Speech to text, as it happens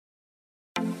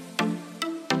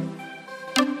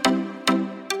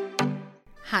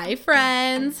Hi,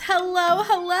 friends.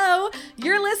 Hello.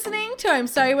 You're listening to I'm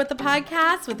Sorry What the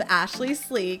Podcast with Ashley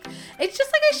Sleek. It's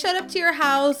just like I showed up to your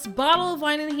house, bottle of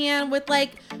wine in hand, with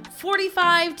like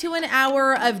 45 to an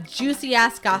hour of juicy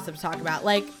ass gossip to talk about.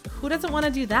 Like, who doesn't want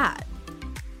to do that?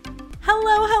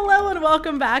 Hello, and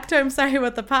welcome back to I'm Sorry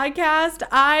What the Podcast.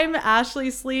 I'm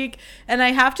Ashley Sleek, and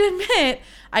I have to admit,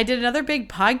 I did another big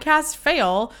podcast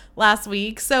fail last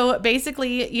week. So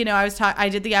basically, I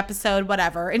did the episode,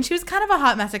 whatever, and she was kind of a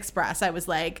hot mess express. I was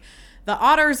like, the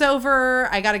otter's over.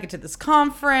 I got to get to this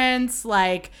conference,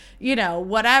 whatever.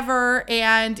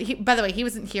 And by the way, he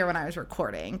wasn't here when I was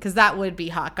recording because that would be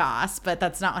hot goss, but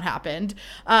that's not what happened.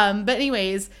 But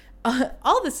anyways,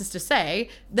 all this is to say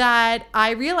that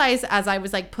I realized as I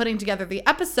was putting together the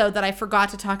episode that I forgot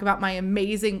to talk about my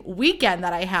amazing weekend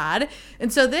that I had.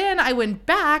 And so then I went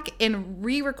back and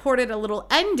re-recorded a little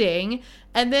ending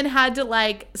and then had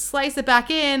to slice it back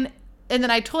in. And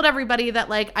then I told everybody that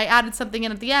I added something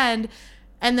in at the end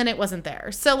and then it wasn't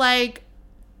there. So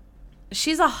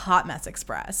she's a hot mess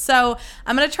express. So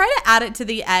I'm going to try to add it to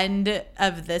the end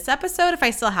of this episode if I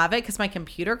still have it because my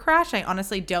computer crashed. I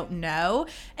honestly don't know.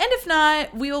 And if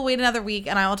not, we will wait another week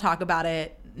and I will talk about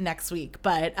it next week.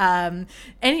 But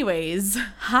anyways,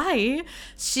 hi.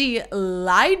 She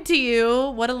lied to you.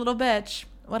 What a little bitch.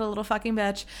 What a little fucking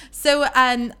bitch. So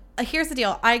here's the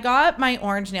deal. I got my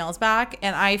orange nails back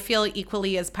and I feel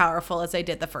equally as powerful as I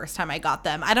did the first time I got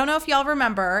them. I don't know if y'all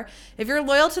remember. If you're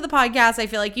loyal to the podcast, I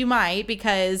feel like you might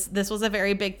because this was a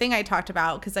very big thing I talked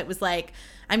about because it was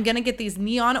I'm going to get these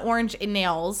neon orange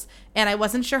nails and I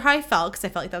wasn't sure how I felt because I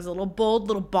felt like that was a little bold,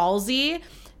 little ballsy.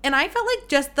 And I felt like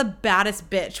just the baddest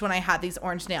bitch when I had these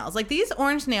orange nails. These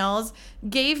orange nails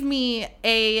gave me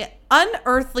a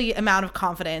unearthly amount of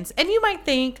confidence. And you might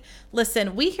think,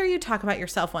 listen, we hear you talk about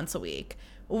yourself once a week.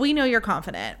 We know you're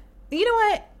confident. You know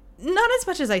what? Not as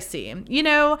much as I seem.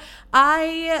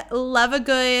 I love a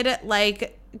good,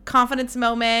 confidence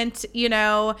moment,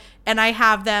 and I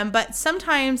have them, but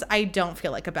sometimes I don't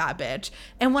feel like a bad bitch.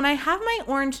 And when I have my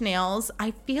orange nails,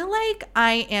 I feel like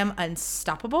I am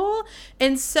unstoppable.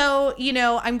 And so,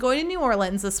 I'm going to New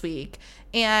Orleans this week.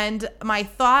 And my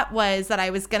thought was that I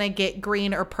was going to get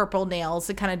green or purple nails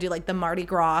to kind of do the Mardi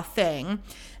Gras thing.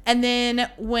 And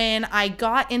then when I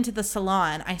got into the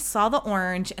salon, I saw the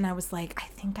orange and I was like, I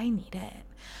think I need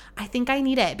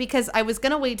it because I was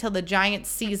going to wait till the giant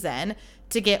season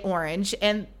to get orange.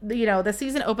 And, the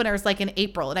season opener is in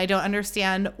April. And I don't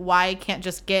understand why I can't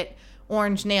just get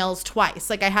orange nails twice.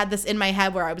 I had this in my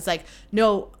head where I was like,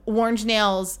 no, orange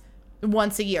nails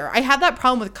once a year. I have that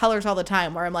problem with colors all the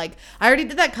time where I'm like, I already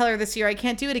did that color this year. I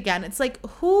can't do it again. It's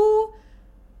who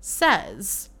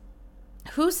says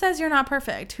you're not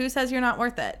perfect? Who says you're not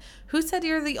worth it? Who said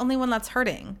you're the only one that's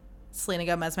hurting? Selena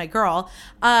Gomez, my girl.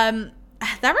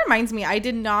 That reminds me, I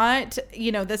did not,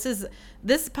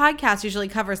 this podcast usually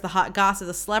covers the hot goss of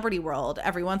the celebrity world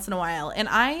every once in a while. And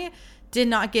I did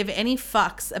not give any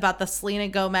fucks about the Selena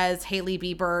Gomez, Hailey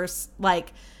Bieber's,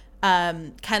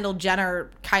 Kendall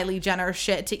Jenner, Kylie Jenner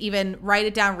shit to even write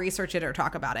it down, research it, or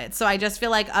talk about it. So I just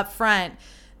feel up front,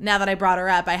 now that I brought her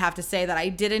up, I have to say that I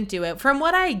didn't do it. From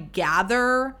what I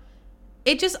gather,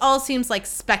 it just all seems like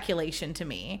speculation to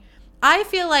me. I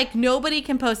feel like nobody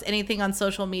can post anything on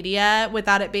social media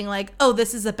without it being oh,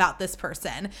 this is about this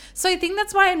person. So I think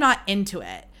that's why I'm not into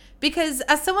it. Because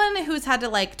as someone who's had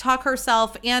to talk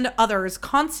herself and others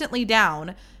constantly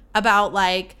down about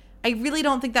I really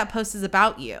don't think that post is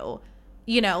about you.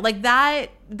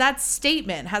 That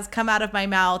statement has come out of my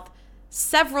mouth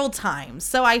several times.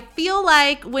 So I feel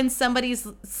when somebody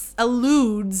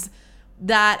alludes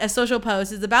that a social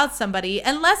post is about somebody,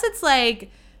 unless it's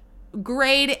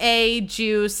grade A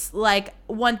juice,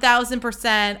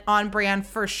 1000% on brand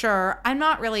for sure, I'm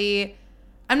not really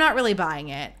buying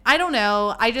it. I don't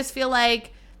know. I just feel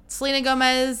Selena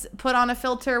Gomez put on a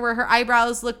filter where her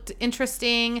eyebrows looked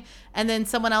interesting, and then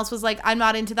someone else was I'm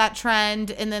not into that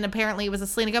trend, and then apparently it was a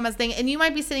Selena Gomez thing. And you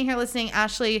might be sitting here listening,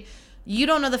 Ashley, you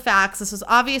don't know the facts. This was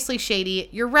obviously shady.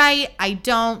 You're right. I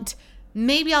don't.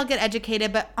 Maybe I'll get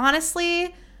educated, but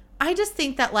honestly, I just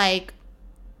think that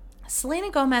Selena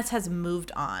Gomez has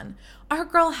moved on. Our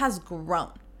girl has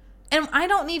grown. And I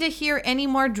don't need to hear any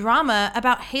more drama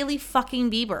about Hailey fucking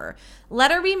Bieber.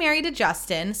 Let her be married to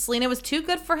Justin. Selena was too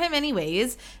good for him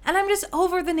anyways. And I'm just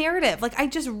over the narrative. I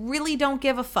just really don't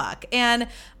give a fuck. And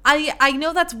I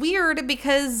know that's weird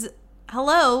because,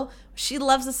 hello, she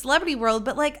loves the celebrity world.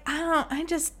 But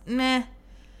meh.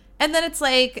 And then it's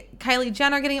Kylie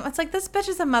Jenner getting, it's this bitch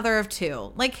is a mother of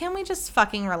two. Can we just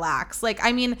fucking relax?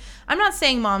 I'm not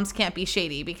saying moms can't be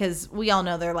shady because we all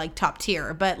know they're top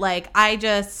tier, but I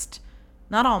just,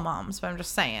 not all moms, but I'm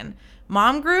just saying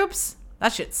mom groups,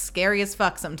 that shit's scary as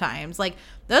fuck sometimes. Like,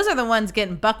 those are the ones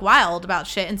getting buck wild about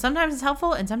shit, and sometimes it's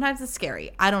helpful and sometimes it's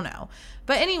scary. I don't know.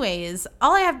 But anyways,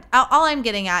 all I'm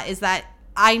getting at is that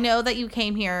I know that you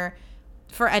came here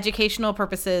for educational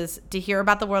purposes to hear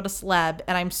about the world of celeb,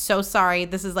 and I'm so sorry.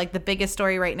 This is like the biggest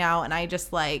story right now, and I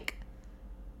just like,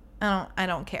 I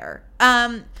don't care.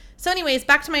 So anyways,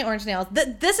 back to my orange nails.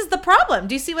 This is the problem.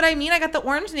 Do you see what I mean? I got the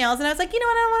orange nails and I was like, you know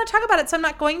what? I don't want to talk about it, so I'm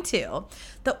not going to.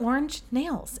 The orange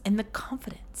nails and the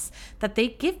confidence that they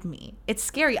give me. It's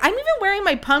scary. I'm even wearing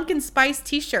my pumpkin spice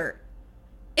t-shirt.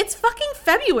 It's fucking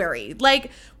February.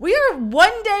 Like, we are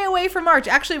 1 day away from March.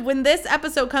 Actually, when this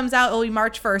episode comes out, it'll be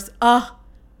March 1st.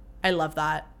 I love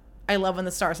that. I love when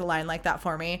the stars align like that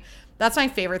for me. That's my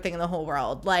favorite thing in the whole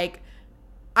world. Like,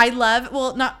 I love,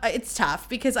 it's tough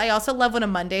because I also love when a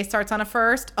Monday starts on a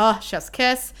 1st. Chef's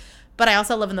kiss. But I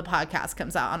also love when the podcast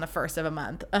comes out on the 1st of a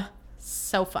month.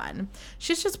 So fun.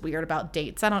 She's just weird about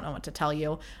dates. I don't know what to tell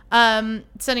you. So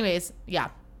anyways, yeah.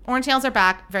 Orange nails are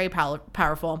back. Very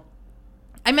powerful.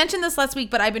 I mentioned this last week,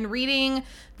 but I've been reading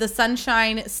The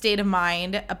Sunshine State of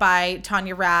Mind by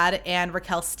Tanya Rad and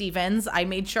Raquel Stevens. I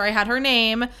made sure I had her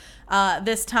name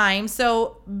this time.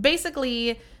 So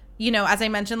basically, you know, as I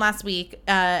mentioned last week,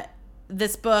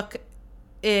 this book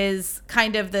is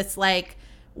kind of this like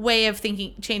way of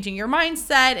thinking, changing your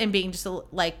mindset and being just a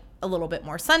little bit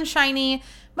more sunshiny.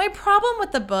 My problem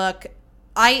with the book,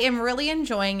 I am really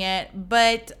enjoying it,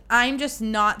 but I'm just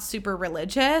not super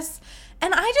religious.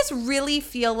 And I just really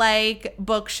feel like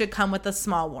books should come with a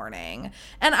small warning.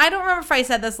 And I don't remember if I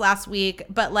said this last week,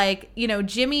 but like, you know,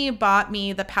 Jimmy bought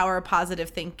me The Power of Positive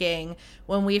Thinking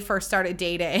when we first started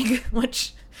dating,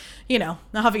 which, you know,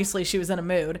 obviously she was in a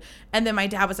mood. And then my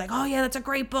dad was like, oh yeah, that's a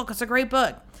great book. It's a great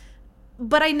book.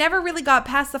 But I never really got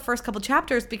past the first couple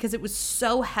chapters because it was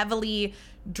so heavily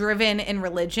driven in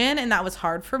religion, and that was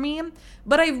hard for me.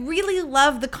 But I really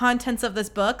love the contents of this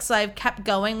book, so I've kept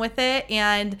going with it,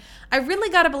 and I really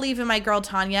got to believe in my girl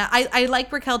Tanya. I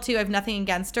like Raquel too. I have nothing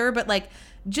against her, but like,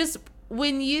 just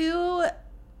when you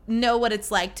know what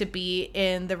it's like to be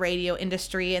in the radio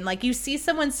industry and like you see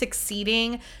someone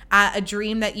succeeding at a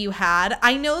dream that you had,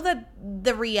 I know that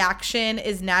the reaction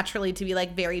is naturally to be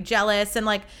like very jealous, and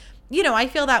like, you know, I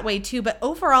feel that way too, but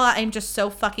overall, I'm just so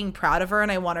fucking proud of her and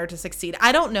I want her to succeed.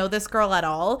 I don't know this girl at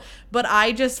all, but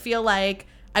I just feel like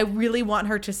I really want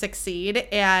her to succeed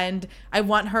and I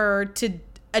want her to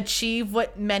achieve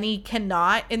what many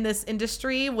cannot in this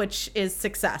industry, which is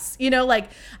success. You know, like,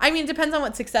 I mean, it depends on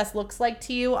what success looks like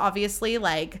to you, obviously.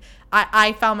 Like,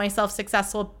 I found myself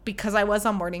successful because I was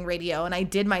on morning radio and I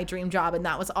did my dream job and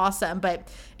that was awesome, but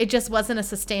it just wasn't a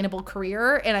sustainable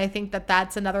career. And I think that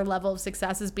that's another level of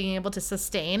success, is being able to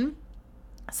sustain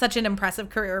such an impressive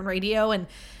career in radio and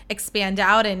expand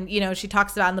out. And, you know, she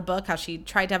talks about in the book how she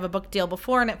tried to have a book deal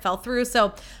before and it fell through.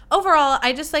 So overall,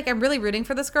 I just like, I'm really rooting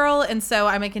for this girl. And so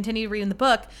I'm going to continue reading the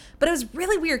book. But it was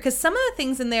really weird because some of the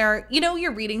things in there, you know,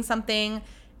 you're reading something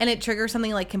and it triggers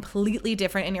something like completely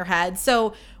different in your head.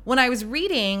 So when I was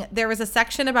reading, there was a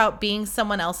section about being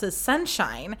someone else's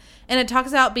sunshine, and it talks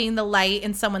about being the light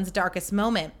in someone's darkest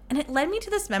moment. And it led me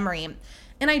to this memory.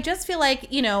 And I just feel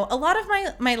like, you know, a lot of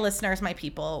my listeners, my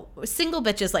people, single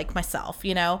bitches like myself,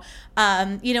 you know,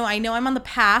 I know I'm on the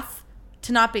path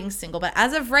to not being single, but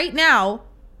as of right now,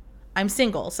 I'm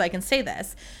single, so I can say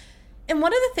this. And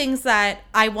one of the things that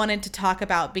I wanted to talk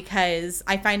about, because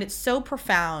I find it so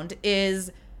profound,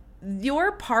 is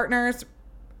your partner's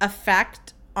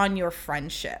effect on your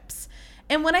friendships.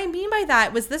 And what I mean by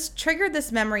that was, this triggered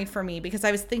this memory for me because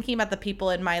I was thinking about the people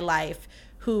in my life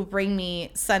who bring me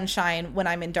sunshine when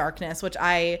I'm in darkness, which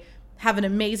I have an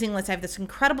amazing list. I have this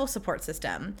incredible support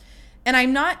system. And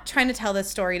I'm not trying to tell this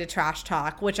story to trash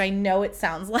talk, which I know it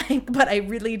sounds like, but I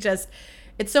really just,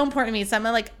 it's so important to me. So I'm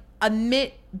gonna like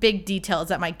omit big details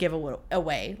that might give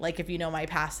away, like if you know my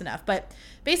past enough. But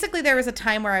basically there was a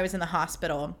time where I was in the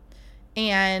hospital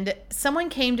and someone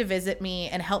came to visit me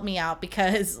and help me out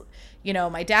because, you know,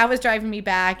 my dad was driving me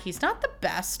back. He's not the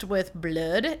best with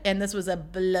blood, and this was a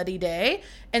bloody day.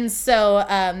 And so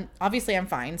obviously I'm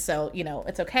fine. So, you know,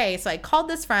 it's okay. So I called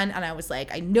this friend and I was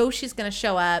like, I know she's going to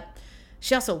show up.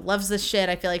 She also loves this shit.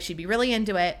 I feel like she'd be really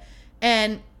into it.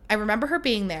 And I remember her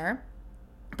being there.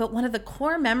 But one of the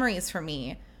core memories for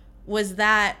me was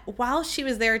that while she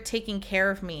was there taking care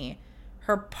of me,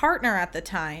 her partner at the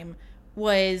time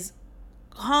was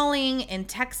calling and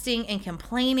texting and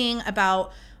complaining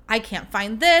about, I can't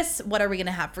find this. What are we going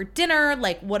to have for dinner?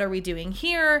 Like, what are we doing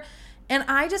here? And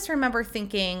I just remember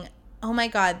thinking, oh my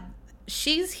God,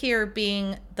 she's here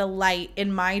being the light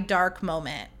in my dark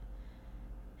moment.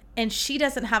 and she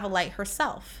doesn't have a light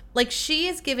herself. Like, she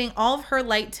is giving all of her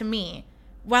light to me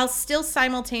while still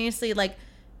simultaneously like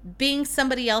being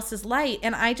somebody else's light.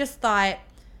 And I just thought,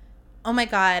 oh my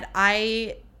God,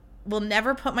 I will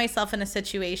never put myself in a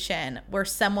situation where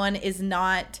someone is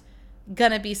not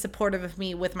gonna be supportive of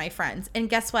me with my friends. And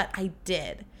guess what? I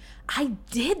did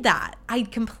that. I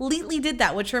completely did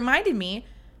that, which reminded me,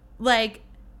 like,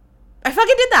 I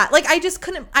fucking did that. Like, I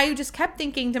just kept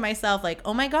thinking to myself, like,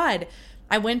 oh my God.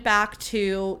 I went back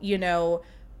to, you know,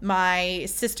 my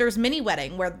sister's mini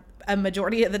wedding where a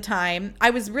majority of the time I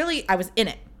was in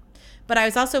it. But I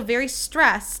was also very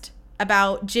stressed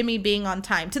about Jimmy being on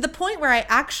time, to the point where I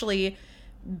actually,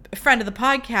 friend of the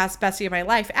podcast, bestie of my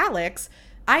life, Alex,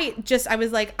 I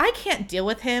was like, I can't deal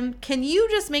with him. Can you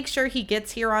just make sure he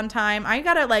gets here on time? I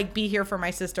gotta like be here for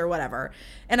my sister, whatever.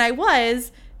 And I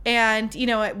was, and you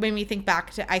know, it made me think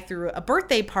back to, I threw a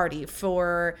birthday party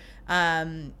for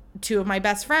two of my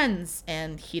best friends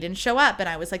and he didn't show up. And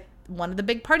I was like one of the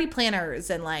big party planners,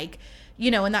 and like,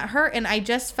 you know, and that hurt. And I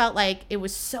just felt like it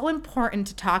was so important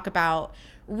to talk about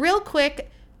real quick,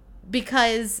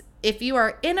 because if you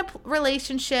are in a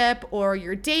relationship or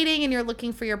you're dating and you're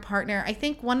looking for your partner, I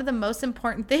think one of the most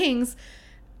important things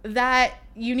that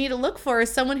you need to look for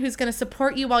is someone who's going to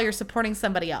support you while you're supporting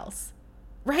somebody else,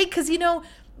 right? Because, you know,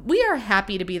 we are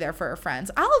happy to be there for our friends.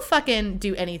 I'll fucking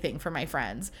do anything for my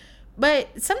friends.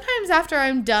 But sometimes after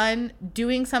I'm done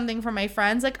doing something for my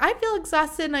friends, like, I feel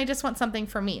exhausted and I just want something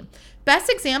for me.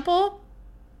 Best example,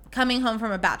 coming home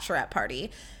from a bachelorette party.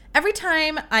 Every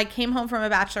time I came home from a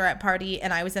bachelorette party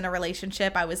and I was in a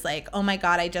relationship, I was like, oh my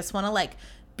God, I just want to like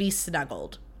be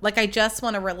snuggled. Like, I just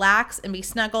want to relax and be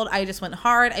snuggled. I just went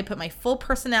hard. I put my full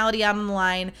personality out on the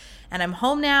line, and I'm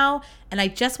home now and I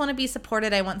just want to be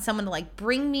supported. I want someone to like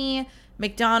bring me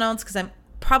McDonald's because I'm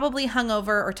probably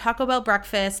hungover, or Taco Bell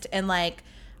breakfast, and like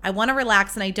I want to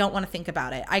relax and I don't want to think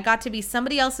about it. I got to be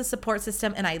somebody else's support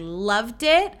system and I loved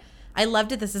it.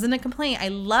 This isn't a complaint. I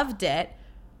loved it.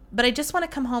 But I just want to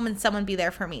come home and someone be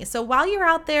there for me. So while you're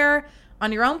out there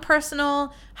on your own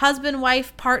personal husband,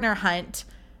 wife, partner hunt,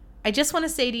 I just want to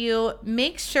say to you,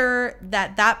 make sure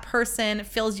that that person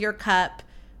fills your cup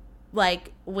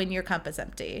like when your cup is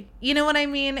empty. You know what I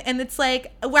mean? And it's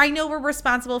like, I know we're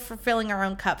responsible for filling our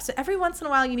own cup. So every once in a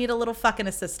while you need a little fucking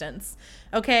assistance.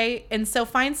 Okay? And so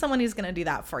find someone who's going to do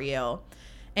that for you.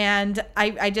 And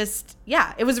I just,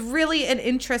 yeah, it was really an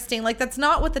interesting, like, that's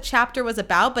not what the chapter was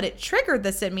about, but it triggered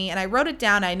this in me and I wrote it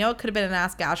down. I know it could have been an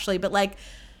Ask.Ashlee, but like,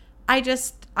 I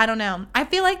don't know. I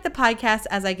feel like the podcast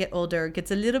as I get older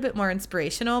gets a little bit more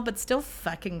inspirational, but still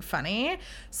fucking funny.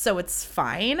 So it's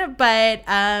fine. But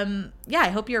yeah, I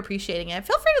hope you're appreciating it.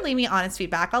 Feel free to leave me honest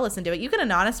feedback. I'll listen to it. You can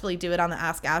anonymously do it on the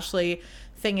Ask.Ashlee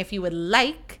thing if you would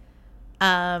like.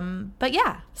 But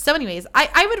yeah. So anyways,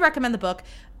 I would recommend the book.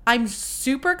 I'm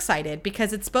super excited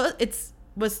because it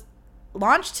was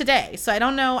launched today. So I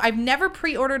don't know. I've never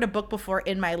pre-ordered a book before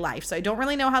in my life. So I don't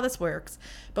really know how this works.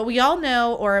 But we all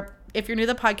know, or if you're new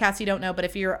to the podcast, you don't know. But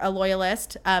if you're a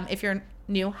loyalist, if you're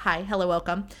new, hi, hello,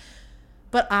 welcome.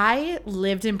 But I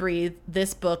lived and breathed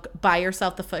this book, Buy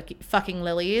Yourself the Fucking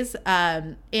Lilies.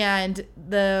 And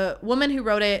the woman who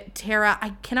wrote it, Tara, I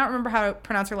cannot remember how to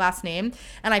pronounce her last name.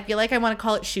 And I feel like I want to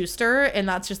call it Schuster. And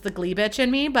that's just the Glee bitch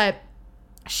in me. But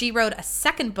she wrote a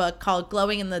second book called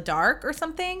Glowing in the Dark or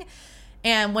something.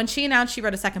 And when she announced she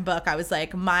wrote a second book, I was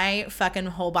like, my fucking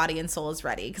whole body and soul is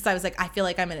ready. Because I was like, I feel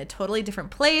like I'm in a totally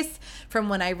different place from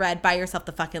when I read Buy Yourself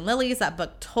the Fucking Lilies. That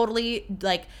book totally,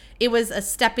 like, it was a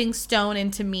stepping stone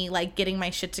into me, like, getting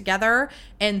my shit together.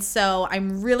 And so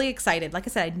I'm really excited. Like I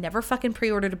said, I'd never fucking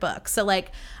pre-ordered a book. So,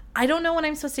 like, I don't know when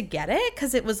I'm supposed to get it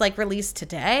because it was like released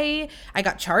today. I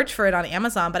got charged for it on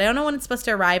Amazon, but I don't know when it's supposed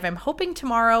to arrive. I'm hoping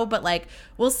tomorrow, but like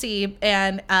we'll see.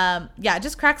 And yeah, it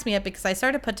just cracks me up because I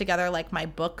started to put together like my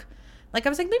book. Like I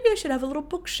was like, maybe I should have a little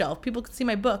bookshelf. People can see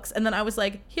my books. And then I was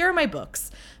like, here are my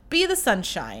books. Be the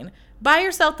Sunshine. Buy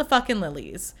Yourself the Fucking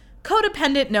Lilies.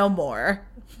 Codependent No More.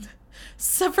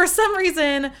 So for some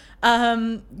reason,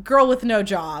 Girl with No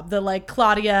Job, the like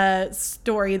Claudia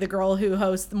story, the girl who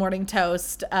hosts the Morning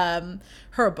Toast,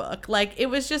 her book, like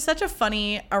it was just such a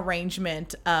funny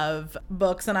arrangement of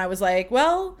books. And I was like,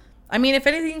 well, I mean, if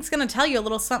anything's going to tell you a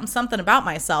little something about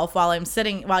myself while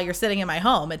you're sitting in my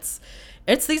home, it's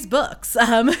these books.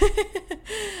 I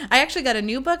actually got a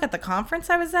new book at the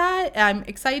conference I was at. I'm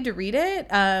excited to read it.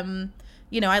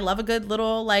 You know, I love a good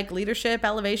little like leadership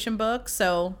elevation book.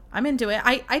 So I'm into it.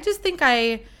 I just think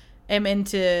I am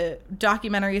into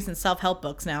documentaries and self-help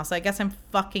books now. So I guess I'm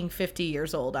fucking 50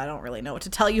 years old. I don't really know what to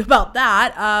tell you about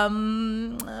that.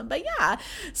 But yeah.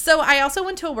 So I also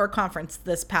went to a work conference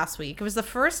this past week. It was the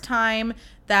first time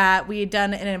that we had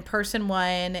done an in-person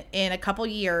one in a couple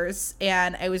years,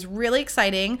 and it was really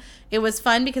exciting. It was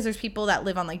fun because there's people that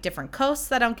live on like different coasts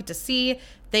that I don't get to see.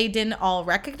 They didn't all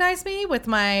recognize me with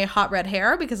my hot red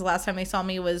hair because the last time they saw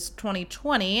me was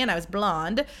 2020 and I was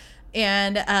blonde.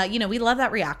 And, we love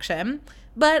that reaction.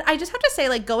 But I just have to say,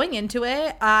 like, going into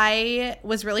it, I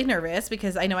was really nervous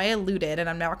because I know I alluded, and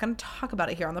I'm not going to talk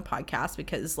about it here on the podcast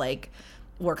because, like,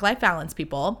 work-life balance,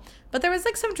 people. But there was,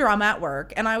 like, some drama at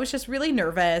work, and I was just really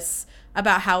nervous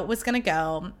about how it was going to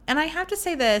go. And I have to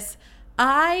say this,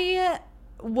 I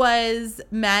was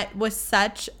met with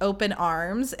such open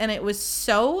arms, and it was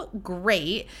so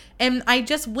great. And I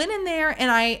just went in there, and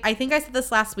I think I said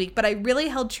this last week, but I really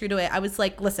held true to it. I was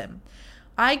like, listen,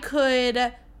 I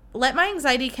could let my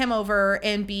anxiety come over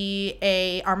and be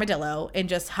a armadillo and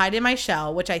just hide in my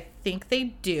shell, which I think they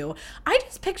do. I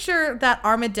just picture that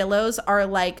armadillos are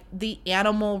like the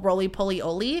animal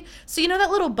roly-poly-oly. So you know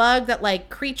that little bug that like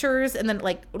creatures and then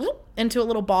like whoop, into a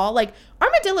little ball? Like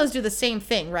armadillos do the same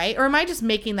thing, right? Or am I just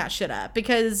making that shit up?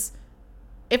 Because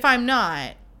if I'm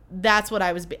not, that's what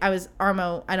I was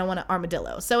Armo. I don't want an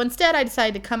armadillo. So instead I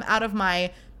decided to come out of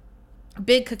my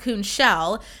big cocoon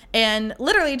shell and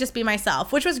literally just be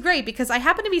myself, which was great because I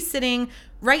happened to be sitting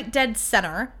right dead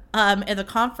center in the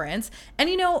conference. And,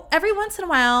 every once in a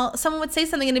while, someone would say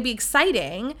something and it'd be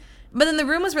exciting, but then the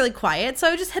room was really quiet. So I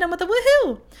would just hit them with a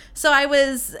woohoo. So I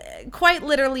was quite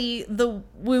literally the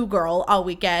woo girl all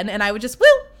weekend. And I would just woo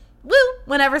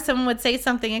whenever someone would say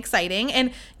something exciting.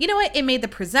 And you know what? It made the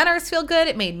presenters feel good.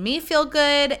 It made me feel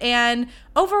good. And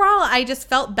overall, I just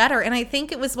felt better. And I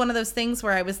think it was one of those things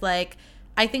where I was like,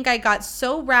 I think I got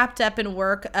so wrapped up in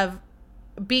work of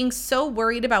being so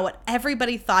worried about what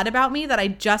everybody thought about me that I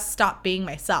just stopped being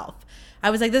myself. I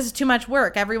was like, this is too much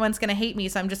work. Everyone's going to hate me.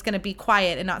 So I'm just going to be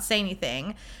quiet and not say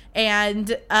anything.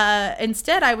 And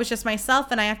instead, I was just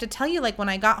myself. And I have to tell you, like, when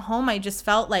I got home, I just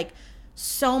felt like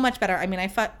so much better. I mean, I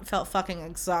felt fucking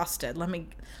exhausted.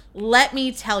 Let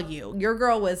me tell you, your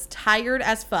girl was tired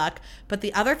as fuck. But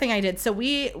the other thing I did, so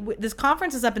this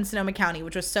conference is up in Sonoma County,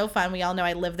 which was so fun. We all know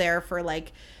I lived there for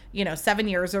 7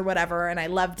 years or whatever, and I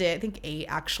loved it. I think 8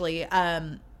 actually.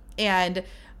 I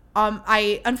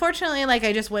unfortunately,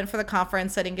 I just went for the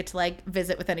conference. So I didn't get to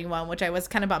visit with anyone, which I was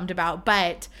kind of bummed about.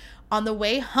 But on the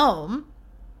way home,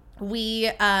 we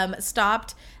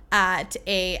stopped at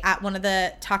one of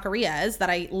the taquerias that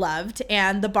I loved,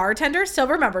 and the bartender still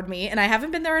remembered me, and I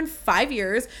haven't been there in 5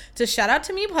 years. To shout out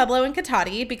to Mi Pueblo and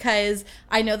Catati, because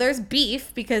I know there's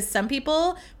beef, because some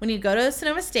people, when you go to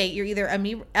Sonoma State, you're either a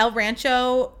Mi El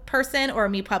Rancho person or a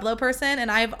Mi Pueblo person, and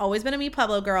I've always been a Mi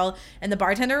Pueblo girl. And the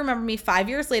bartender remembered me 5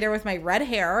 years later with my red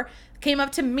hair, came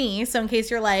up to me. So in case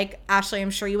you're like, Ashley,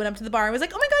 I'm sure you went up to the bar and was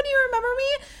like, oh my God, you remember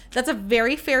me? That's a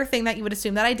very fair thing that you would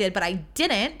assume that I did, but I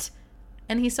didn't.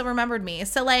 And he still remembered me.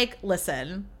 So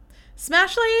listen,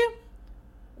 Smashly,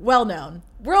 well known,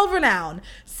 world renowned.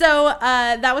 So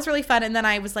that was really fun. And then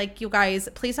I was like, you guys,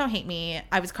 please don't hate me.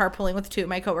 I was carpooling with 2 of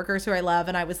my coworkers who I love.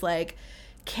 And I was like,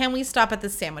 can we stop at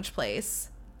this sandwich place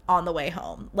on the way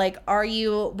home?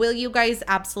 Will you guys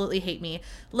absolutely hate me?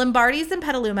 Lombardi's in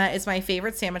Petaluma is my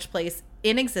favorite sandwich place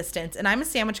in existence. And I'm a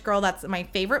sandwich girl. That's my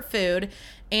favorite food.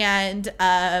 And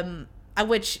the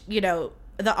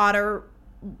Otter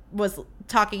was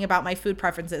talking about my food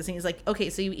preferences, and he's like, okay,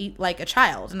 so you eat like a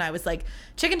child. And I was like,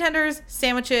 chicken tenders,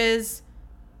 sandwiches,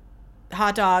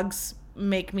 hot dogs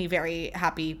make me very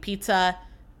happy, pizza,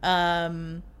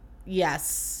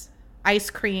 yes, ice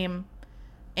cream,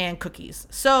 and cookies.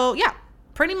 So yeah,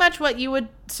 pretty much what you would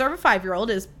serve a 5-year-old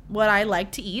is what I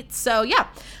like to eat. So yeah.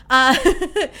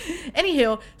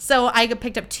 Anywho, so I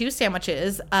picked up 2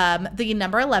 sandwiches. The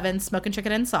number 11 smoking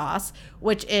chicken and sauce,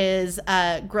 which is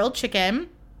grilled chicken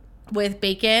with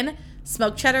bacon,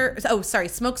 smoked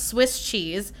Swiss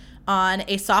cheese on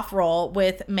a soft roll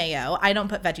with mayo. I don't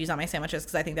put veggies on my sandwiches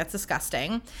because I think that's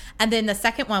disgusting. And then the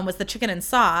second one was the chicken and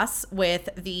sauce with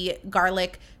the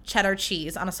garlic cheddar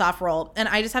cheese on a soft roll. And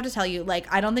I just have to tell you,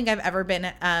 I don't think I've ever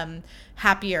been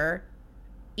happier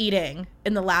eating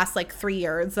in the last 3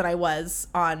 years than I was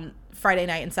on Friday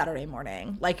night and Saturday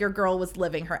morning. Your girl was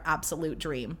living her absolute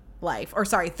dream life. Or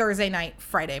sorry, Thursday night,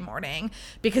 Friday morning,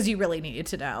 because you really needed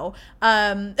to know.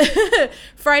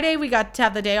 Friday, we got to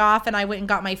have the day off, and I went and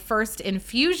got my first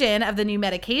infusion of the new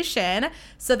medication.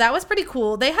 So that was pretty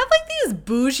cool. They had these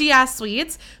bougie ass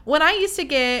suites. When I used to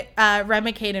get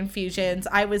Remicade infusions,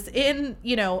 I was in,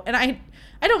 and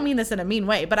I don't mean this in a mean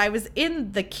way, but I was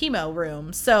in the chemo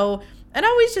room. So and I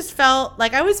always just felt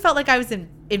like I was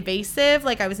invasive,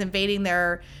 like I was invading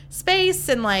their space,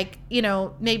 and like, you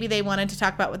know, maybe they wanted to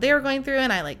talk about what they were going through,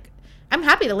 and I'm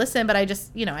happy to listen, but I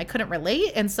just, you know, I couldn't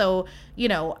relate. And so, you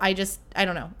know, I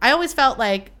don't know. I always felt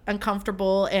like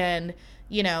uncomfortable. And,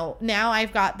 you know, now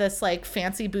I've got this like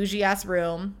fancy bougie ass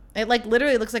room. It like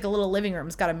literally looks like a little living room.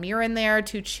 It's got a mirror in there,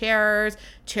 2 chairs.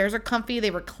 Chairs are comfy.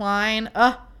 They recline.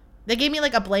 They gave me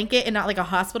like a blanket, and not like a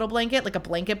hospital blanket, like a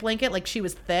blanket, like she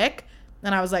was thick.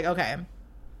 And I was like, okay,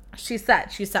 she's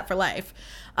set for life.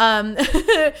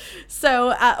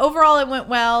 So overall it went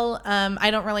well.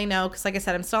 I don't really know, because like I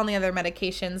said, I'm still on the other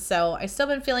medications, so I still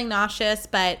been feeling nauseous,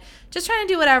 but just trying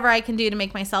to do whatever I can do to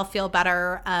make myself feel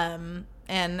better.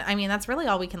 And I mean, that's really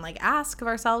all we can like ask of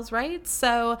ourselves, right?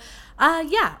 So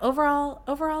yeah, overall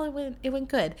it went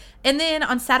good. And then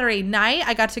on Saturday night,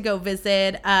 I got to go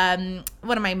visit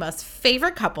one of my most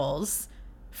favorite couples,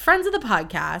 friends of the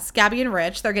podcast, Gabby and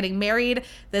Rich. They're getting married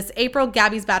this April.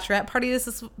 Gabby's bachelorette party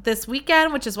this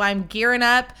weekend, which is why I'm gearing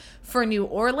up for New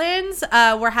Orleans.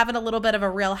 We're having a little bit of a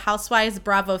Real Housewives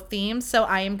Bravo theme, so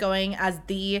I am going as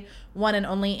the one and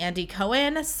only Andy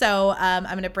Cohen. So I'm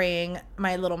going to bring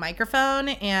my little microphone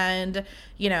and,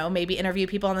 you know, maybe interview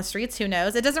people on the streets. Who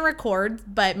knows? It doesn't record,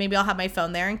 but maybe I'll have my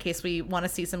phone there in case we want to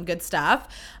see some good stuff.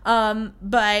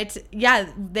 But yeah,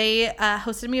 they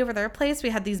hosted me over their place. We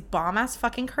had these bomb ass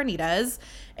fucking carnitas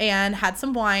and had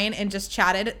some wine and just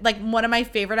chatted. Like, one of my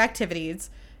favorite activities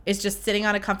is just sitting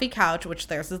on a comfy couch, which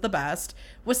theirs is the best,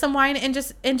 with some wine and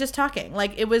just talking.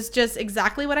 Like, it was just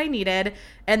exactly what I needed.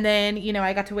 And then, you know,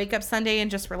 I got to wake up Sunday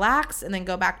and just relax and then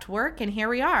go back to work, and here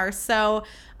we are. So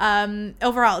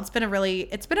overall, it's been a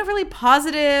really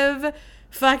positive,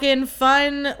 fucking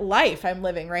fun life I'm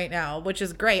living right now, which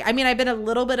is great. I mean, I've been a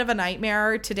little bit of a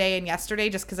nightmare today and yesterday,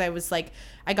 just because I was like,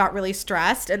 I got really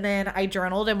stressed, and then I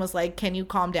journaled and was like, can you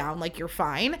calm down? Like, you're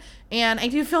fine. And I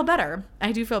do feel better.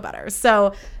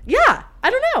 So yeah, I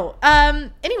don't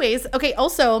know. Anyways, okay.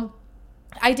 Also,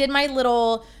 I did my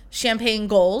little champagne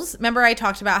goals. Remember I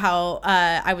talked about how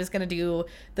I was going to do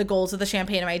the goals of the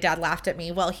champagne, and my dad laughed at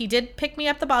me. Well, he did pick me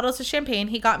up the bottles of champagne.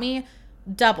 He got me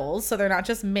doubles, so they're not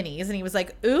just minis, and he was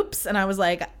like, oops. And I was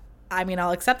like, I mean,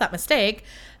 I'll accept that mistake.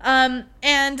 And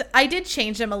I did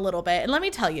change them a little bit, and let me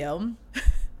tell you,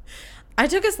 I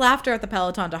took his laughter at the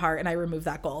Peloton to heart, and I removed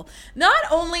that goal. Not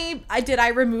only did I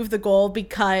remove the goal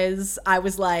because I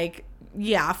was like,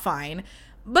 yeah, fine,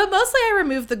 but mostly I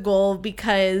removed the goal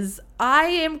because I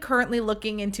am currently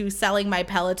looking into selling my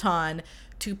Peloton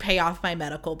to pay off my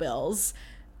medical bills.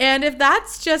 And if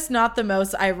that's just not the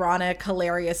most ironic,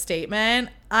 hilarious statement,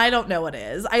 I don't know what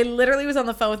is. I literally was on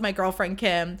the phone with my girlfriend,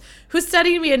 Kim, who's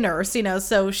studying to be a nurse, you know,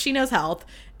 so she knows health.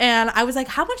 And I was like,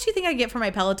 how much do you think I get for my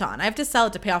Peloton? I have to sell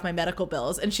it to pay off my medical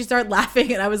bills. And she started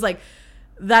laughing, and I was like,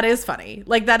 that is funny.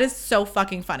 Like, that is so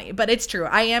fucking funny. But it's true.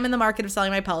 I am in the market of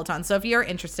selling my Peloton. So if you're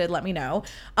interested, let me know.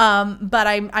 But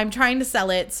I'm trying to sell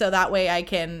it so that way I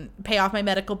can pay off my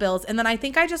medical bills. And then I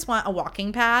think I just want a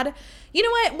walking pad. You know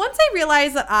what? Once I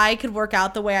realized that I could work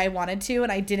out the way I wanted to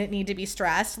and I didn't need to be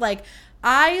stressed, like,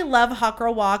 I love hot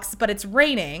girl walks, but it's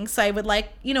raining. So I would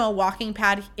like, you know, a walking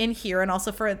pad in here, and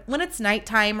also for when it's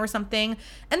nighttime or something.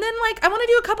 And then, like, I want to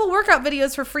do a couple workout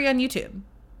videos for free on YouTube.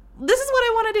 This is what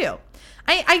I want to do.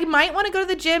 I might want to go to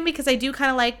the gym because I do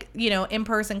kind of like, you know,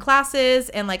 in-person classes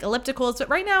and like ellipticals, but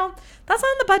right now that's not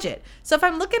on the budget. So if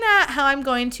I'm looking at how I'm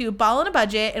going to ball in a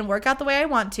budget and work out the way I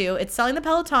want to, it's selling the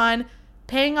Peloton,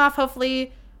 paying off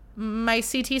hopefully my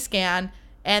CT scan,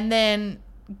 and then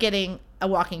getting a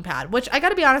walking pad, which I got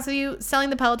to be honest with you,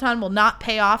 selling the Peloton will not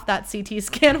pay off that CT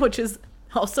scan, which is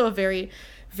also a very,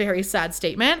 very sad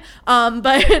statement.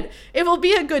 But it will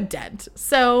be a good dent.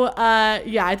 So,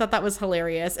 yeah, I thought that was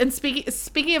hilarious. And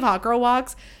speaking of hot girl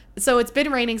walks, so it's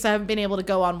been raining, so I haven't been able to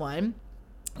go on one.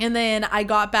 And then I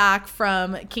got back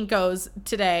from Kinko's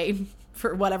today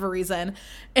for whatever reason,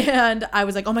 and I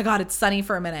was like, oh my God, it's sunny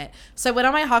for a minute. So I went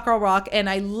on my hot girl walk, and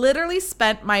I literally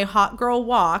spent my hot girl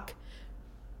walk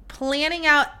planning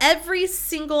out every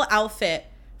single outfit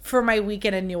for my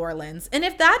weekend in New Orleans. And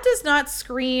if that does not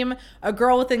scream a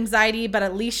girl with anxiety, but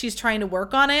at least she's trying to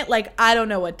work on it, like, I don't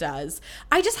know what does.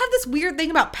 I just have this weird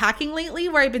thing about packing lately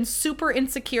where I've been super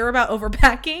insecure about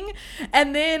overpacking,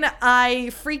 and then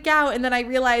I freak out, and then I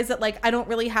realize that, like, I don't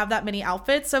really have that many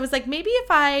outfits. So I was like, maybe if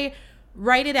I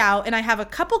write it out and I have a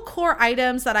couple core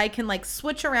items that I can like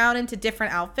switch around into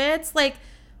different outfits, like,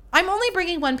 I'm only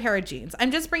bringing one pair of jeans.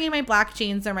 I'm just bringing my black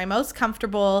jeans. They're my most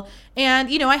comfortable. And,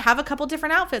 you know, I have a couple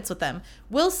different outfits with them.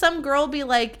 Will some girl be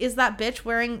like, is that bitch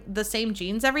wearing the same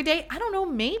jeans every day? I don't know.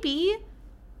 Maybe.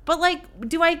 But like,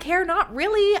 do I care? Not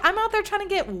really. I'm out there trying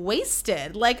to get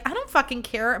wasted. Like, I don't fucking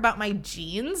care about my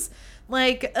genes.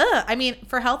 Like, I mean,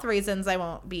 for health reasons, I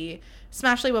won't be.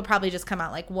 Smashly will probably just come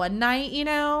out like one night, you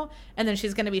know, and then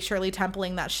she's going to be Shirley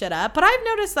Templing that shit up. But I've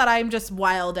noticed that I'm just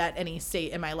wild at any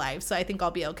state in my life, so I think I'll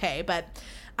be okay. But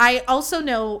I also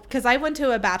know, because I went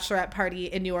to a bachelorette party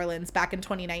in New Orleans back in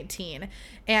 2019,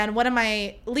 and one of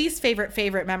my least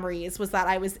favorite memories was that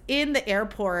I was in the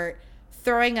airport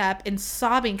throwing up and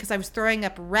sobbing because I was throwing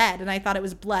up red and I thought it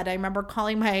was blood. I remember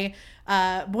calling my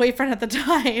boyfriend at the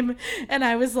time and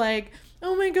I was like,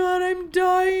 oh my God, I'm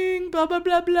dying, blah, blah,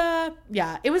 blah, blah.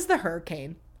 Yeah, it was the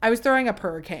hurricane. I was throwing up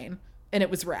hurricane and it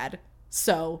was red.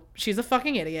 So she's a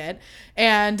fucking idiot.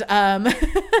 And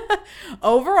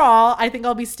overall, I think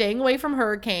I'll be staying away from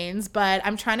hurricanes, but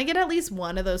I'm trying to get at least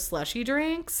one of those slushy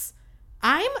drinks.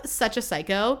 I'm such a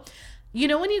psycho. You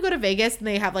know, when you go to Vegas and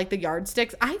they have like the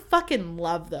yardsticks, I fucking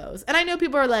love those. And I know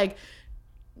people are like,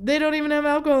 they don't even have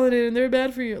alcohol in it and they're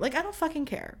bad for you. Like, I don't fucking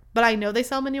care. But I know they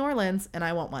sell them in New Orleans and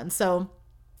I want one. So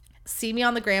see me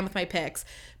on the gram with my pics.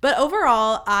 But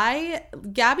overall,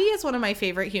 Gabby is one of my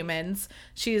favorite humans.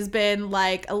 She's been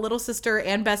like a little sister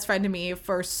and best friend to me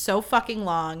for so fucking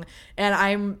long. And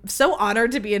I'm so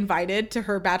honored to be invited to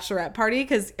her bachelorette party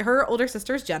because her older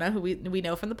sister is Jenna, who we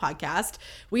know from the podcast.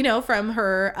 We know from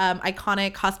her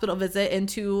iconic hospital visit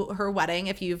into her wedding.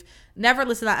 If you've never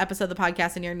listened to that episode of the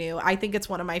podcast and you're new, I think it's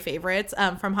one of my favorites.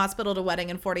 From hospital to wedding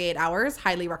in 48 hours.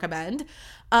 Highly recommend.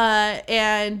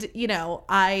 And, you know,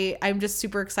 I'm just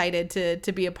super excited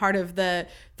to be a part of the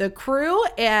crew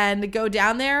and go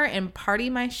down there and party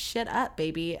my shit up,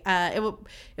 baby. It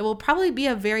will probably be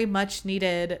a very much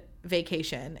needed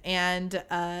vacation. And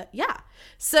yeah.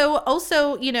 So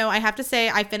also, you know, I have to say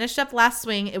I finished up Last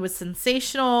Swing. It was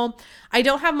sensational. I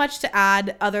don't have much to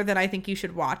add other than I think you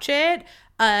should watch it.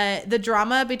 The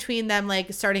drama between them,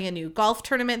 like starting a new golf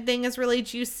tournament thing, is really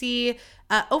juicy.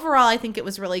 Overall, I think it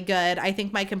was really good. I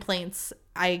think my complaints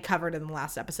I covered in the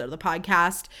last episode of the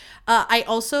podcast. I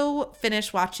also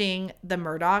finished watching The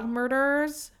Murdaugh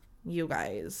Murders. You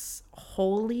guys,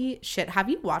 holy shit. Have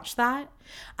you watched that?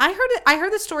 I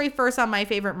heard the story first on My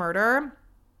Favorite Murder,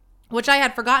 which I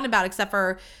had forgotten about except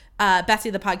for Bessie,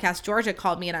 the podcast, Georgia,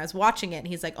 called me and I was watching it and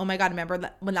he's like, oh my God, remember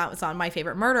that when that was on My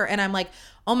Favorite Murder? And I'm like,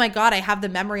 oh my God, I have the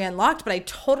memory unlocked, but I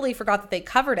totally forgot that they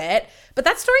covered it. But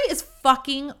that story is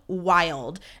fucking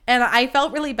wild. And I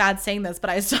felt really bad saying this,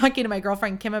 but I was talking to my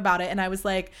girlfriend Kim about it and I was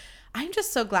like, I'm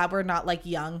just so glad we're not like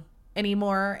young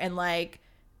anymore and like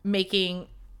making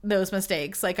those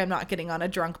mistakes. Like I'm not getting on a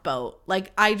drunk boat.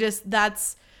 Like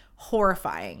that's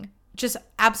horrifying. Just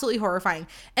absolutely horrifying.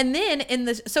 And then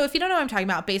so if you don't know what I'm talking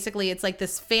about, basically it's like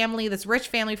this family, this rich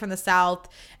family from the South,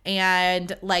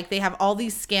 and like they have all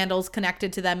these scandals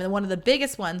connected to them. And one of the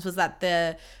biggest ones was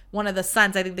that one of the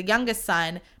sons, I think the youngest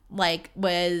son, like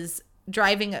was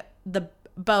driving the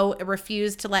boat,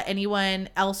 refused to let anyone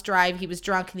else drive. He was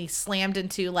drunk and he slammed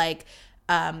into like,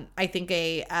 I think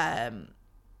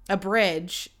a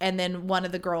bridge, and then one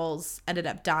of the girls ended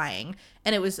up dying,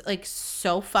 and it was like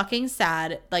so fucking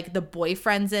sad. Like the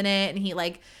boyfriend's in it and he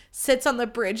like sits on the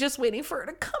bridge just waiting for her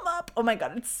to come up. Oh my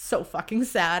God, it's so fucking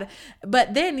sad.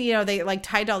 But then, you know, they like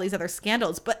tied to all these other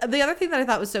scandals. But the other thing that I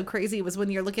thought was so crazy was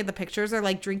when you're looking at the pictures, they're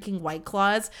like drinking White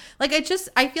Claws. Like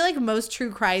I feel like most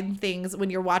true crime things, when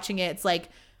you're watching it, it's like,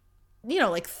 you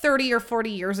know, like 30 or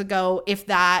 40 years ago, if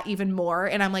that, even more.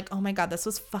 And I'm like, oh my God, this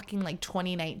was fucking like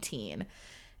 2019.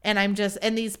 And I'm just,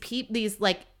 and these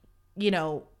like, you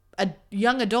know,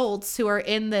 young adults who are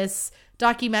in this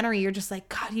documentary, you're just like,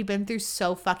 God, you've been through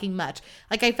so fucking much.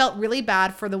 Like I felt really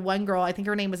bad for the one girl. I think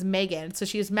her name was Megan. So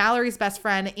she was Mallory's best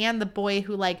friend, and the boy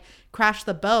who like crashed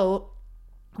the boat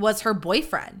was her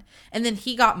boyfriend. And then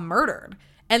he got murdered.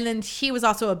 And then he was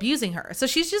also abusing her. So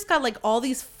she's just got like all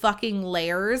these fucking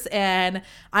layers. And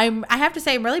I have to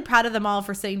say, I'm really proud of them all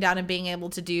for sitting down and being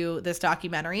able to do this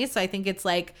documentary. So I think it's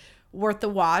like worth the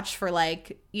watch for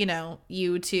like, you know,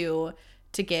 you to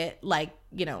get like,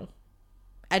 you know,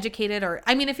 educated. Or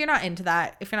I mean, if you're not into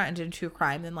that, if you're not into true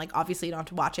crime, then like obviously you don't have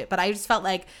to watch it. But I just felt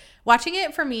like watching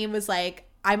it for me was like,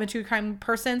 I'm a true crime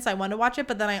person, so I want to watch it.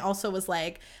 But then I also was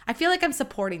like, I feel like I'm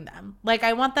supporting them. Like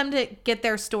I want them to get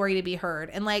their story to be heard.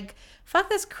 And like, fuck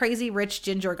this crazy rich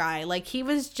ginger guy. Like he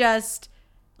was just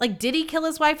like, did he kill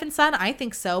his wife and son? I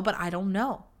think so, but I don't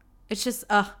know. It's just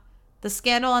the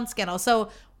scandal on scandal. So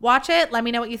watch it. Let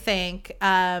me know what you think.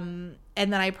 And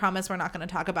then I promise we're not going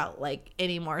to talk about like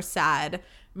any more sad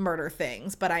murder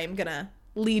things, but I am going to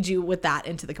lead you with that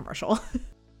into the commercial.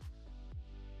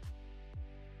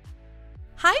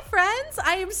 Hi, friends. friends,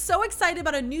 I am so excited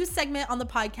about a new segment on the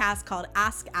podcast called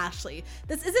Ask.Ashlee.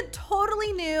 This isn't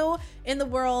totally new in the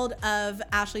world of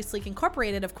Ashlee Sleek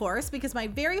Incorporated, of course, because my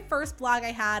very first blog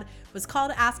I had was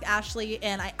called Ask.Ashlee,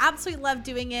 and I absolutely love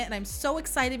doing it, and I'm so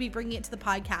excited to be bringing it to the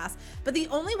podcast. But the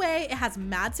only way it has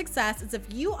mad success is if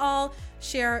you all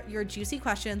share your juicy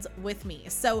questions with me.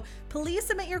 So please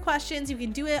submit your questions. You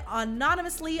can do it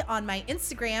anonymously on my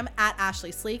Instagram at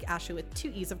Ashlee Sleek, Ashlee with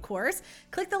 2 E's, of course.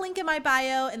 Click the link in my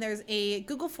bio, and there's a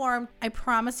Google form. I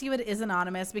promise you it is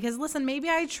anonymous because, listen, maybe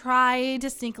I try to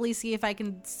sneakily see if I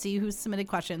can see who submitted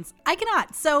questions. I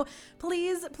cannot. So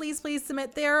please, please, please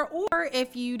submit there. Or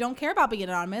if you don't care about being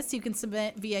anonymous, you can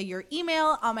submit via your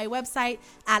email on my website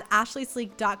at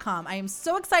ashleesleek.com. I am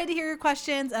so excited to hear your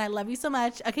questions, and I love you so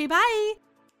much. Okay, bye.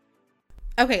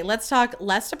 Okay, let's talk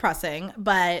less depressing,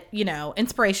 but,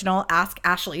 inspirational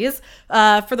Ask.Ashlees.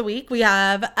 For the week, we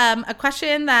have a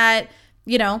question that,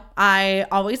 I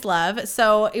always love.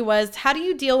 So it was, how do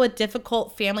you deal with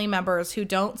difficult family members who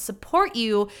don't support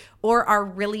you or are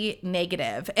really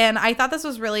negative? And I thought this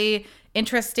was really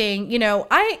interesting.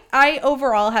 I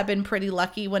overall have been pretty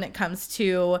lucky when it comes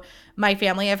to my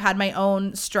family. I've had my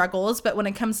own struggles, but when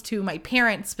it comes to my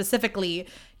parents specifically,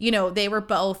 they were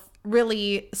both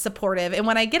really supportive. And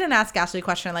when I get an Ask.Ashlee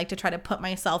question, I like to try to put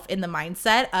myself in the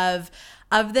mindset of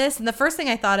this. And the first thing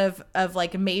I thought of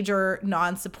like major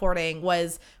non-supporting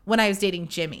was when I was dating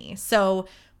Jimmy. So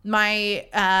my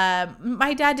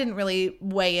dad didn't really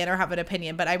weigh in or have an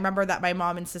opinion, but I remember that my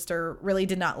mom and sister really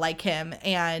did not like him.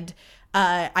 And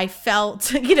I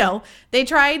felt, they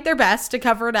tried their best to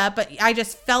cover it up, but I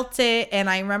just felt it. And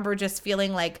I remember just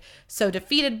feeling like so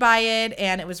defeated by it.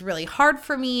 And it was really hard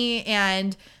for me.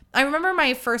 And I remember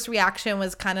my first reaction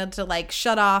was kind of to like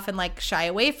shut off and like shy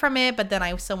away from it, but then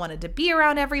I still wanted to be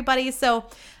around everybody. So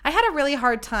I had a really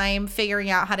hard time figuring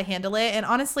out how to handle it. And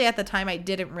honestly, at the time I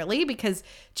didn't really, because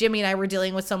Jimmy and I were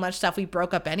dealing with so much stuff. We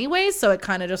broke up anyway, so it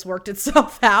kind of just worked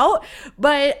itself out.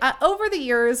 But over the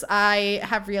years, I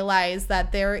have realized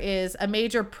that there is a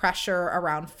major pressure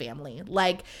around family.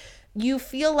 Like, you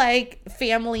feel like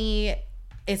family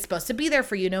is supposed to be there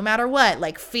for you no matter what.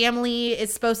 Like, family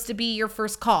is supposed to be your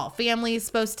first call. Family is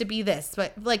supposed to be this.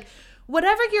 But like,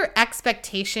 whatever your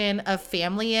expectation of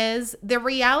family is, the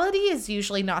reality is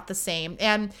usually not the same.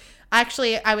 And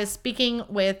actually, I was speaking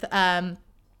with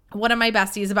one of my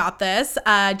besties about this,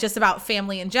 just about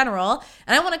family in general.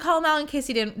 And I want to call him out in case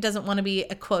he doesn't want to be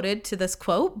quoted to this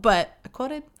quote, but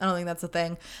quoted? I don't think that's a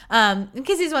thing. In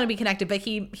case he doesn't want to be connected, but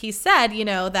he said,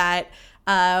 that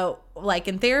like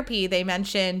in therapy, they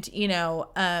mentioned,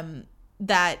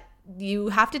 that you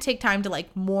have to take time to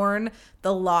like mourn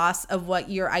the loss of what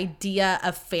your idea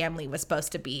of family was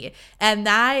supposed to be. And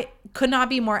that could not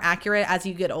be more accurate as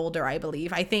you get older, I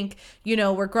believe. I think,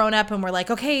 we're grown up and we're like,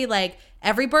 okay, like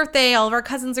every birthday, all of our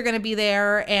cousins are going to be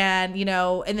there. And,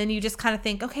 and then you just kind of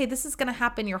think, okay, this is going to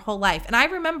happen your whole life. And I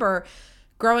remember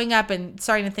growing up and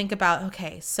starting to think about,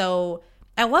 okay, so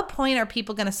at what point are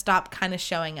people going to stop kind of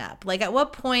showing up? Like, at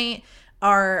what point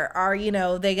are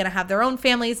they going to have their own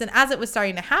families? And as it was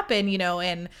starting to happen,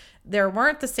 and there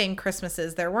weren't the same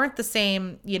Christmases, there weren't the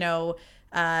same,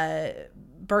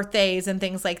 birthdays and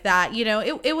things like that,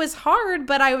 it was hard,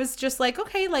 but I was just like,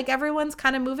 okay, like everyone's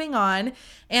kind of moving on.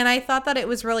 And I thought that it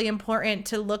was really important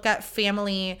to look at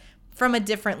family from a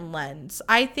different lens.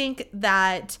 I think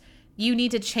that you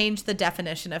need to change the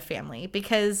definition of family,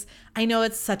 because I know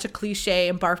it's such a cliche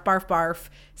and barf, barf, barf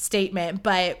statement,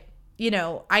 but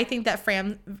I think that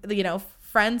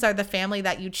friends are the family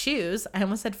that you choose. I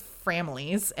almost said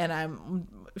families, and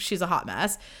she's a hot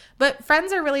mess, but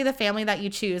friends are really the family that you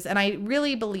choose. And I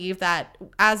really believe that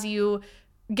as you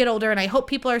get older, and I hope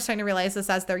people are starting to realize this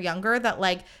as they're younger, that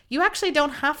like, you actually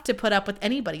don't have to put up with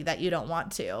anybody that you don't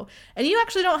want to. And you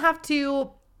actually don't have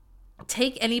to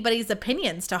take anybody's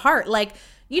opinions to heart. Like,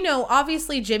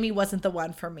 obviously Jimmy wasn't the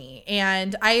one for me.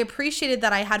 And I appreciated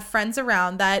that I had friends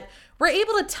around that were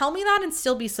able to tell me that and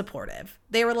still be supportive.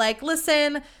 They were like,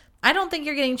 listen, I don't think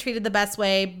you're getting treated the best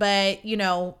way, but,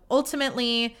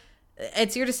 ultimately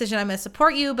it's your decision. I'm going to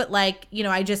support you, but like,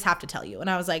 I just have to tell you. And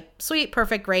I was like, sweet,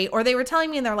 perfect, great. Or they were telling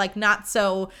me and they're like, not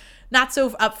so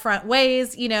upfront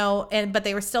ways, but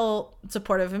they were still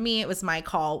supportive of me. It was my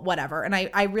call, whatever. And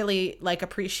I really like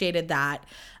appreciated that.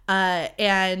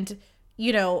 And,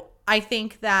 I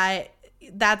think that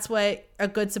that's what a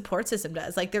good support system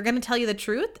does. Like, they're going to tell you the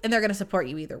truth and they're going to support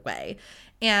you either way.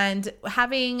 And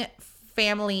having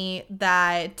family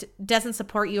that doesn't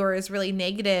support you or is really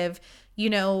negative,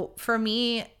 for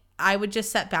me, I would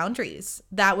just set boundaries.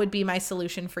 That would be my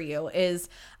solution for you. Is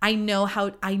I know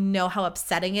how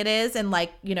upsetting it is. And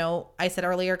like, I said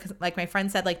earlier, cause like my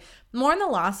friend said, like, mourn the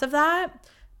loss of that,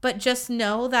 but just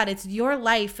know that it's your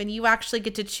life and you actually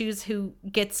get to choose who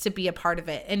gets to be a part of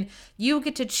it. And you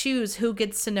get to choose who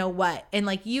gets to know what. And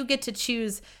like, you get to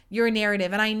choose your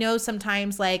narrative. And I know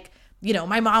sometimes like,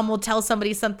 my mom will tell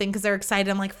somebody something because they're excited.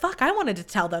 I'm like, fuck, I wanted to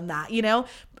tell them that,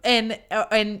 and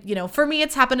for me,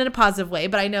 it's happened in a positive way,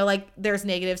 but I know like there's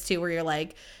negatives too, where you're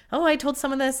like, oh, I told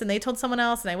someone this and they told someone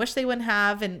else and I wish they wouldn't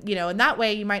have. And, in that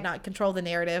way you might not control the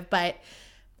narrative, but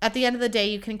at the end of the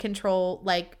day, you can control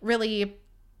like really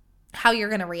how you're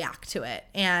going to react to it.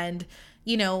 And,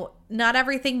 not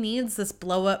everything needs this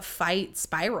blow up fight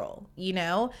spiral,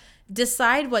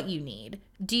 decide what you need.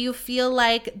 Do you feel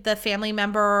like the family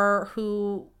member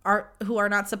who are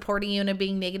not supporting you and are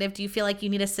being negative, do you feel like you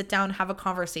need to sit down and have a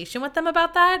conversation with them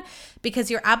about that? Because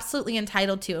you're absolutely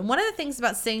entitled to. And one of the things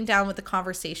about sitting down with a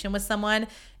conversation with someone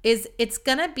is it's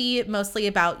going to be mostly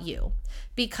about you,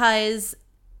 because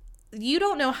you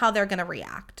don't know how they're going to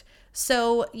react.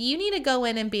 So you need to go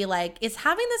in and be like, is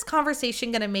having this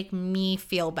conversation going to make me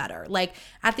feel better? Like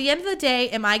at the end of the day,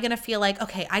 am I going to feel like,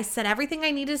 okay, I said everything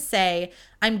I need to say,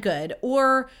 I'm good?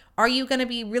 Or are you going to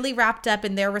be really wrapped up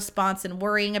in their response and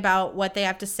worrying about what they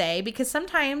have to say? Because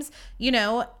sometimes,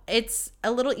 it's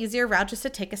a little easier route just to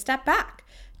take a step back,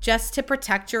 just to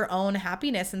protect your own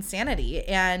happiness and sanity.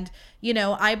 And,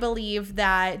 I believe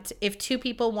that if two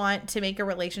people want to make a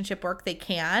relationship work, they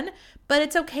can, but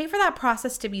it's okay for that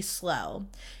process to be slow.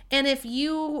 And if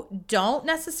you don't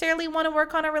necessarily want to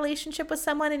work on a relationship with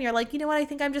someone and you're like, what, I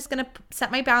think I'm just going to set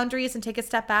my boundaries and take a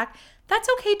step back, that's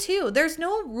okay too. There's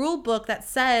no rule book that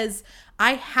says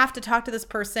I have to talk to this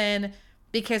person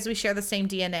because we share the same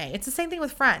DNA. It's the same thing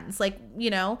with friends,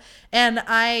 and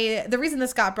the reason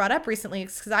this got brought up recently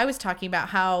is because I was talking about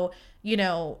how,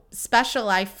 special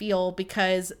I feel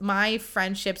because my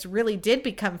friendships really did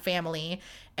become family.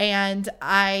 And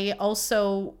I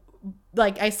also,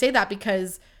 I say that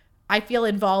because I feel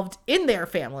involved in their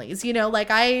families,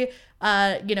 I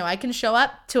can show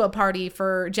up to a party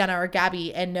for Jenna or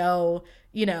Gabby and know,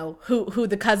 who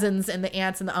the cousins and the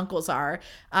aunts and the uncles are.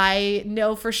 I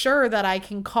know for sure that I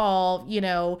can call,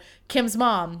 Kim's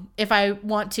mom if I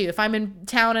want to. If I'm in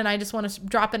town and I just want to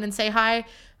drop in and say hi,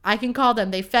 I can call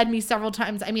them. They fed me several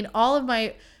times. I mean, all of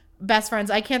my best friends,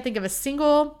 I can't think of a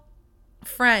single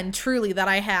friend truly that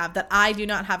I have that I do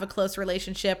not have a close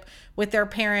relationship with their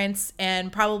parents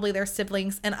and probably their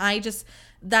siblings. And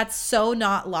that's so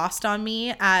not lost on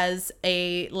me as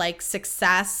a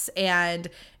success and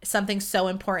something so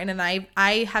important. And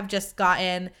I have just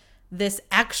gotten this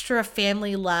extra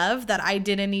family love that I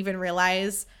didn't even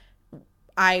realize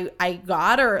I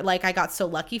got, or I got so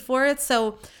lucky for it.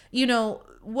 So,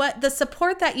 what the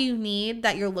support that you need,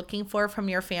 that you're looking for from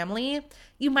your family,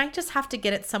 you might just have to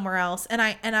get it somewhere else. And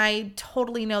I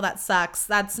totally know that sucks.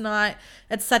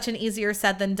 It's such an easier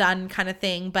said than done kind of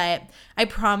thing. But I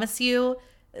promise you,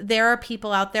 there are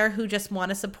people out there who just want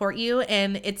to support you,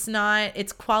 and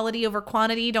it's quality over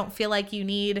quantity. Don't feel like you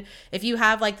need, if you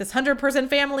have this 100-person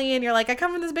family and you're like, I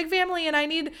come from this big family and I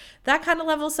need that kind of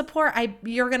level of support,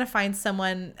 you're going to find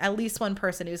someone, at least one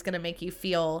person, who's going to make you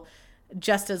feel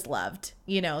just as loved,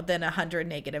 than 100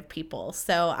 negative people.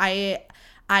 So I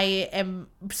am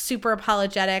super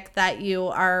apologetic that you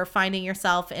are finding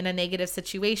yourself in a negative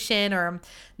situation or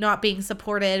not being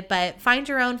supported, but find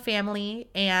your own family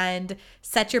and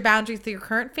set your boundaries with your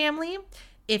current family.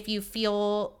 If you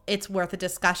feel it's worth a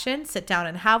discussion, sit down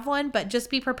and have one, but just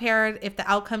be prepared. If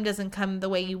the outcome doesn't come the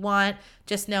way you want,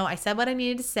 just know I said what I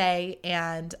needed to say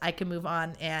and I can move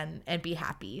on and be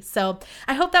happy. So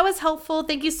I hope that was helpful.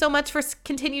 Thank you so much for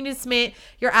continuing to submit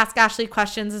your Ask Ashlee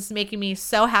questions. This is making me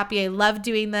so happy. I love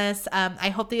doing this. I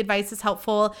hope the advice is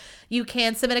helpful. You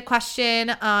can submit a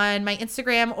question on my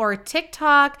Instagram or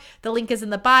TikTok. The link is in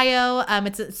the bio.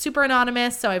 It's super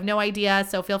anonymous, so I have no idea.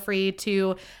 So feel free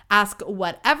to ask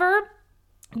whatever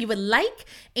you would like.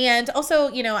 And also,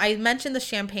 I mentioned the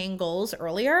champagne goals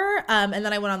earlier, and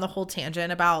then I went on the whole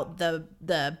tangent about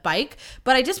the bike.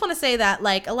 But I just want to say that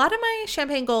a lot of my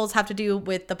champagne goals have to do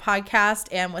with the podcast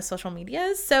and with social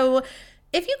media. So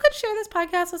if you could share this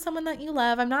podcast with someone that you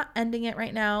love, I'm not ending it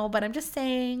right now, but I'm just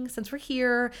saying, since we're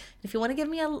here, if you want to give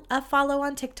me a follow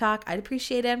on TikTok, I'd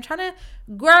appreciate it. I'm trying to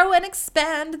grow and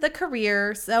expand the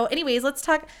career. So anyways, let's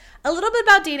talk a little bit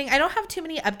about dating. I don't have too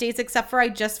many updates, except for I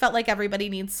just felt like everybody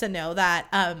needs to know that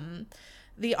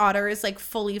the Otter is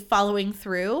fully following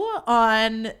through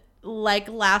on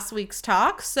last week's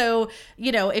talk. So,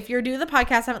 if you're new to the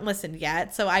podcast, I haven't listened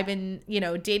yet. So I've been,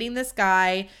 dating this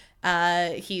guy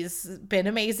He's been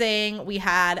amazing. We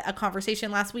had a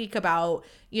conversation last week about,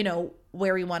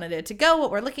 where we wanted it to go,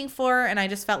 what we're looking for. And I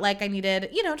just felt like I needed,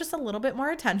 just a little bit more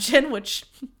attention, which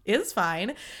is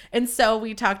fine. And so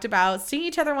we talked about seeing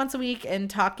each other once a week and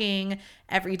talking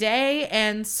every day.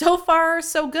 And so far,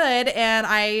 so good. And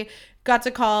I got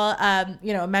to call,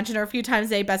 mention her a few times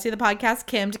a day, Bessie of the podcast,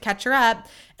 Kim, to catch her up.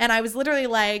 And I was literally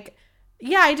like,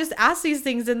 yeah, I just asked these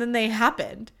things and then they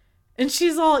happened. And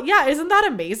she's all, yeah, isn't that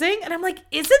amazing? And I'm like,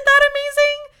 isn't that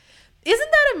amazing?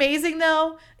 Isn't that amazing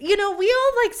though? We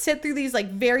all like sit through these like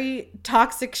very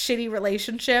toxic, shitty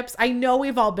relationships. I know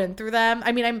we've all been through them.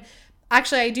 I mean,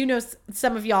 I do know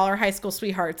some of y'all are high school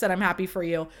sweethearts and I'm happy for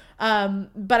you.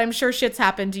 But I'm sure shit's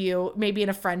happened to you, maybe in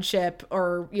a friendship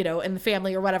or, in the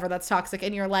family or whatever that's toxic.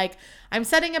 And you're like, I'm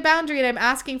setting a boundary and I'm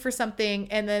asking for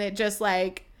something. And then it just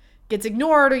like gets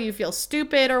ignored or you feel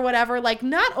stupid or whatever. Like,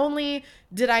 not only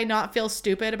did I not feel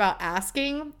stupid about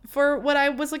asking for what I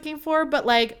was looking for, but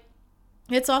like,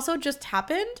 it's also just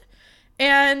happened.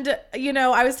 And,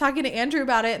 I was talking to Andrew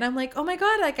about it and I'm like, oh my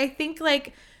God, like, I think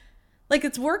like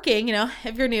it's working,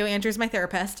 if you're new, Andrew's my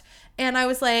therapist. And I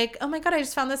was like, oh my God, I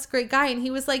just found this great guy. And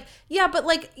he was like, yeah, but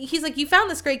like, he's like, you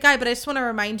found this great guy, but I just want to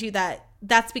remind you that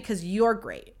that's because you're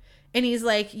great. And he's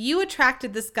like, you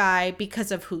attracted this guy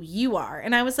because of who you are.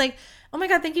 And I was like, oh my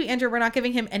God, thank you, Andrew. We're not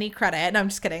giving him any credit. No, I'm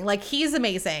just kidding. Like, he's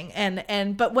amazing.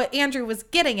 But what Andrew was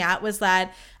getting at was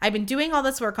that I've been doing all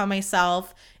this work on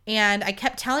myself and I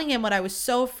kept telling him what I was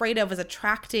so afraid of was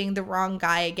attracting the wrong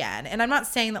guy again. And I'm not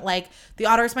saying that like the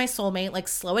otter is my soulmate, like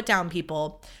slow it down,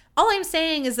 people. All I'm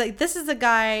saying is that this is a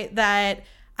guy that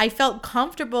I felt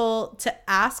comfortable to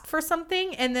ask for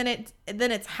something and then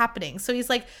it's happening. So he's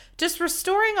like just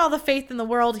restoring all the faith in the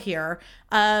world here.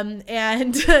 And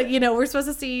we're supposed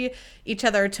to see each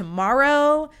other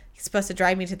tomorrow. He's supposed to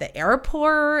drive me to the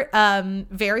airport.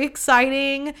 Very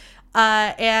exciting.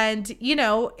 And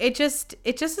it just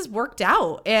has worked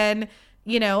out. And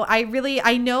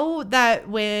I know that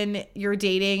when you're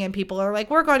dating and people are like,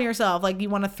 work on yourself, like you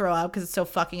want to throw up because it's so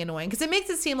fucking annoying because it makes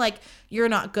it seem like you're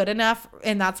not good enough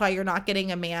and that's why you're not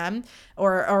getting a man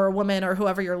or a woman or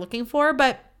whoever you're looking for.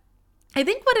 But I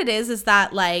think what it is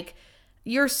that like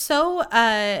you're so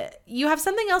you have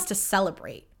something else to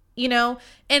celebrate,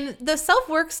 and the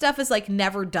self-work stuff is like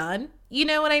never done. You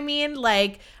know what I mean?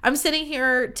 Like, I'm sitting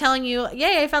here telling you,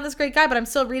 yay, I found this great guy, but I'm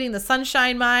still reading the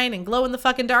Sunshine Mind and Glow in the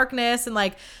fucking Darkness and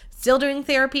like still doing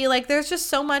therapy. Like, there's just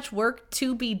so much work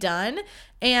to be done.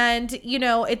 And,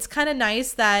 it's kind of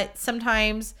nice that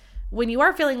sometimes when you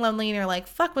are feeling lonely and you're like,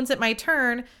 fuck, when's it my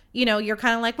turn? You're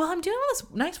kind of like, well, I'm doing all this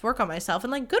nice work on myself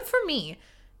and like, good for me,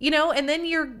 and then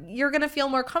you're going to feel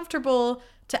more comfortable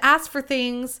to ask for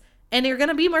things. And you're going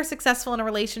to be more successful in a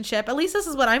relationship. At least this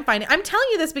is what I'm finding. I'm telling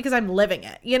you this because I'm living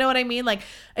it. You know what I mean? Like,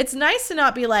 it's nice to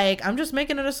not be like, I'm just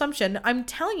making an assumption. I'm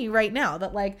telling you right now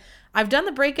that like, I've done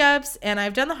the breakups and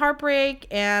I've done the heartbreak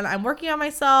and I'm working on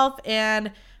myself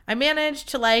and I managed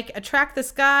to like attract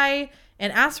this guy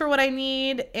and ask for what I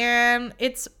need and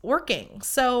it's working.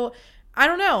 So I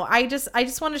don't know. I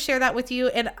just want to share that with you.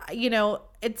 And,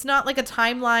 it's not like a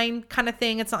timeline kind of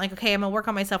thing. It's not like, okay, I'm going to work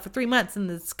on myself for 3 months and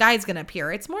this guy's going to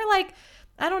appear. It's more like,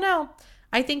 I don't know.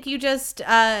 I think you just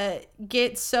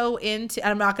get so into,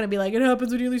 and I'm not going to be like, it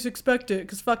happens when you least expect it,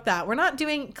 because fuck that. We're not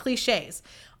doing cliches.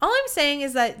 All I'm saying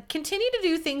is that continue to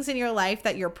do things in your life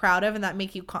that you're proud of and that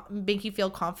make you feel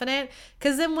confident.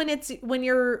 Because then when it's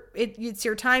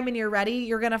your time and you're ready,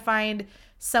 you're going to find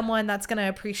someone that's going to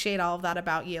appreciate all of that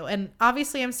about you. And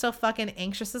obviously I'm still fucking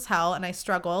anxious as hell and I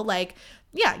struggle. Like,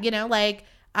 yeah, like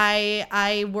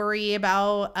I worry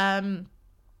about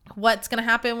what's going to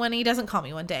happen when he doesn't call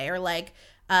me one day or like,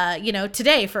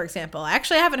 today, for example, I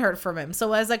haven't heard from him.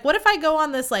 So I was like, what if I go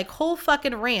on this like whole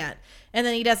fucking rant and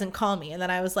then he doesn't call me? And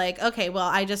then I was like, okay, well,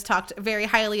 I just talked very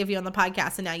highly of you on the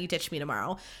podcast and now you ditch me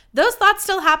tomorrow. Those thoughts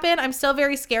still happen. I'm still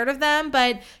very scared of them,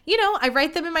 but I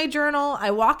write them in my journal.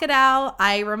 I walk it out.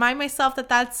 I remind myself that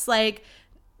that's like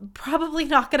probably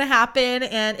not going to happen.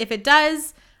 And if it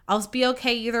does, I'll be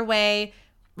okay either way.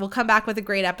 We'll come back with a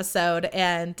great episode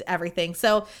and everything.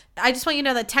 So I just want you to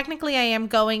know that technically I am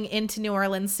going into New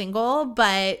Orleans single,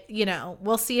 but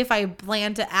we'll see if I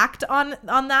plan to act on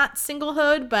that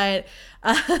singlehood, but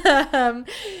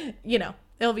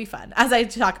it'll be fun as I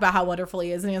talk about how wonderful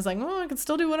he is. And he's like, oh, I can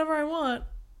still do whatever I want.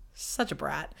 Such a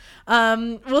brat.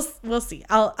 We'll see.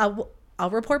 I'll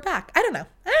report back. I don't know.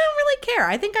 I don't really care.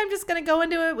 I think I'm just going to go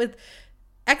into it with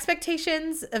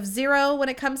expectations of 0 when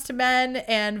it comes to men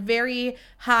and very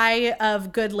high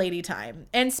of good lady time.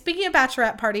 And speaking of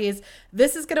bachelorette parties,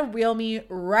 this is going to reel me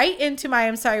right into my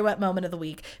I'm sorry what moment of the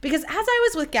week, because as I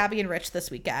was with Gabby and Rich this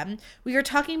weekend, we were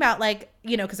talking about like,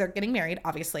 you know, because they're getting married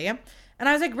obviously, and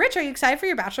I was like, Rich, are you excited for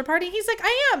your bachelor party? He's like,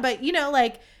 I am, but you know,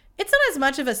 like it's not as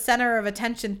much of a center of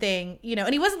attention thing, you know.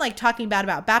 And he wasn't like talking bad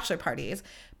about bachelor parties,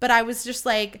 but I was just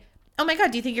like, oh my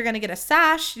God, do you think you're going to get a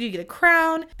sash? Do you get a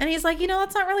crown? And he's like, you know,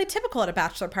 that's not really typical at a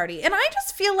bachelor party. And I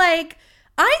just feel like,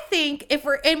 I think if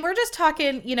we're just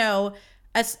talking, you know,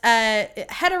 a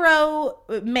hetero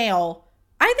male,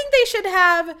 I think they should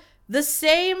have the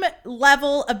same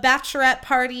level of bachelorette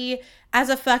party as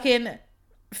a fucking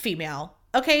female.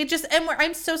 Okay,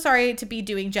 I'm so sorry to be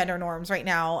doing gender norms right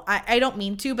now. I don't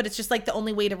mean to, but it's just like the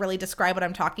only way to really describe what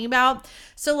I'm talking about.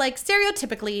 So like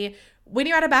stereotypically, when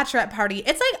you're at a bachelorette party,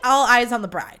 it's like all eyes on the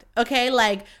bride, okay?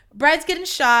 Like bride's getting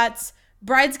shots,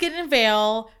 bride's getting a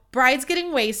veil, bride's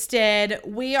getting wasted.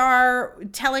 We are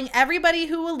telling everybody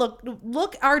who will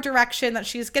look our direction that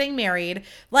she's getting married.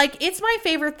 Like it's my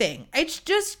favorite thing. It's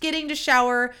just getting to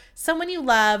shower someone you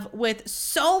love with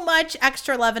so much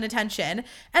extra love and attention.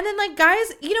 And then like,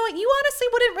 guys, you know what? You honestly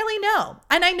wouldn't really know.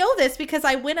 And I know this because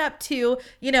I went up to,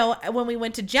 you know, when we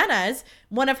went to Jenna's,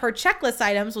 one of her checklist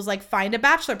items was like, find a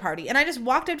bachelor party. And I just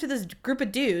walked up to this group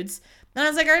of dudes and I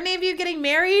was like, are any of you getting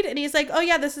married? And he's like, oh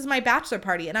yeah, this is my bachelor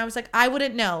party. And I was like, I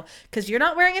wouldn't know because you're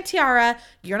not wearing a tiara,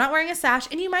 you're not wearing a sash,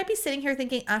 and you might be sitting here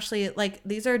thinking, Ashlee, like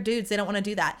these are dudes, they don't want to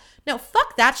do that. No,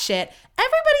 fuck that shit.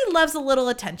 Everybody loves a little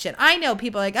attention. I know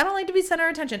people are like, I don't like to be center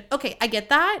of attention. Okay, I get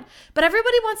that, but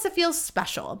everybody wants to feel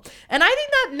special. And I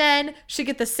think that men should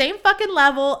get the same fucking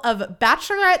level of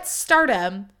bachelorette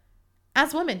stardom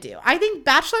as women do. I think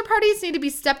bachelor parties need to be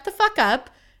stepped the fuck up.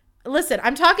 Listen,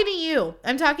 I'm talking to you.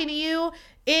 I'm talking to you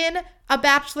in a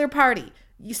bachelor party.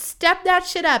 You step that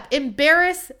shit up.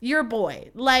 Embarrass your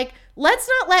boy. Like, let's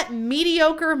not let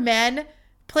mediocre men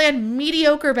plan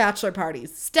mediocre bachelor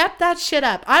parties. Step that shit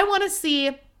up. I want to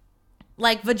see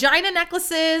like vagina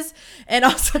necklaces and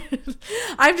also,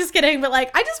 I'm just kidding, but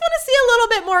like, I just want to see a little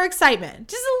bit more excitement.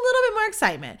 Just a little bit more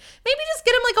excitement. Maybe just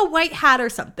get him like a white hat or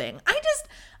something.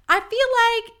 I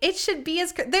feel like it should be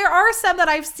there are some that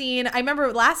I've seen. I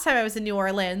remember last time I was in New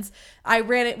Orleans,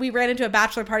 we ran into a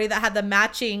bachelor party that had the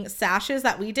matching sashes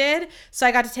that we did. So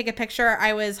I got to take a picture.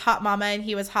 I was hot mama and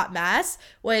he was hot mess,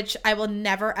 which I will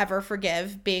never ever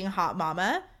forgive being hot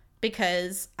mama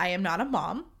because I am not a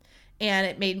mom.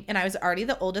 And I was already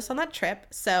the oldest on that trip.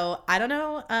 So I don't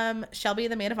know, Shelby,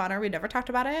 the maid of honor, we never talked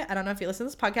about it. I don't know if you listen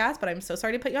to this podcast, but I'm so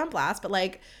sorry to put you on blast, but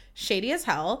like shady as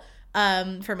hell.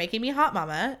 For making me hot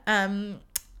mama.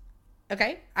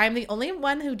 Okay. I'm the only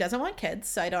one who doesn't want kids,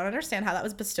 so I don't understand how that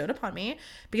was bestowed upon me,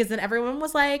 because then everyone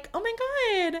was like, oh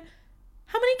my God,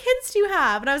 how many kids do you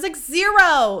have? And I was like,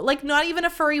 0, like not even a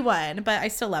furry one, but I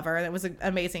still love her. And it was an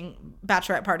amazing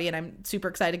bachelorette party and I'm super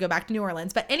excited to go back to New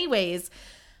Orleans. But anyways,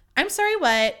 I'm sorry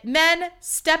what? Men,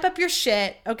 step up your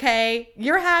shit, okay?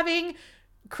 You're having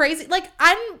crazy, like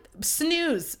I'm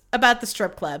snooze about the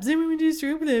strip clubs. We went to a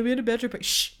strip club, we had a bachelor party.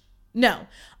 Shh. No,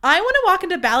 I want to walk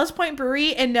into Ballast Point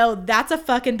Brewery and know that's a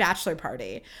fucking bachelor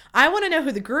party. I want to know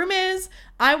who the groom is.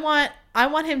 I want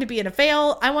him to be in a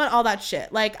veil. I want all that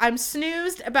shit. Like I'm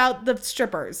snoozed about the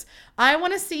strippers. I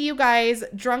want to see you guys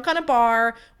drunk on a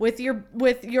bar with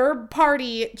your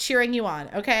party cheering you on.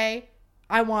 Okay.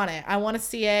 I want it. I want to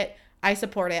see it. I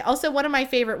support it. Also, one of my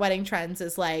favorite wedding trends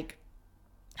is like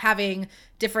having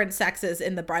different sexes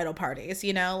in the bridal parties,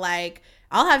 you know, like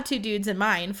I'll have 2 dudes in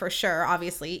mine for sure,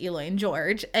 obviously, Eloy and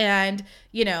George. And,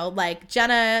 you know, like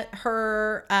Jenna,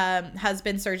 her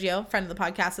husband, Sergio, friend of the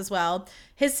podcast as well,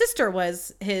 his sister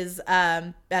was his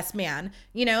best man,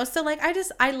 you know? So like,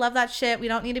 I love that shit. We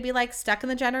don't need to be like stuck in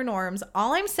the gender norms.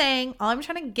 All I'm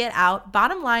trying to get out,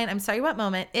 bottom line, I'm sorry what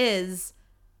moment is,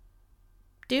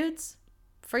 dudes,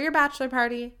 for your bachelor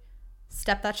party,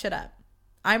 step that shit up.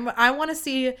 I want to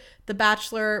see the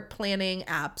bachelor planning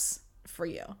apps for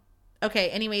you. Okay,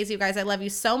 anyways, you guys, I love you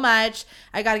so much.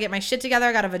 I got to get my shit together.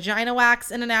 I got a vagina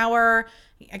wax in an hour.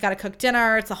 I got to cook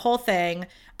dinner. It's a whole thing.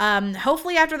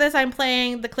 Hopefully after this, I'm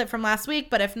playing the clip from last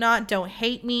week, but if not, don't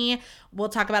hate me. We'll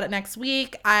talk about it next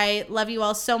week. I love you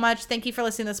all so much. Thank you for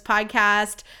listening to this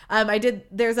podcast.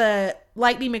 There's a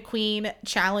Lightning McQueen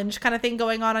challenge kind of thing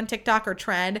going on TikTok or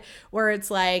trend where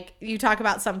it's like you talk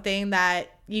about something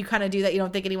that you kind of do that you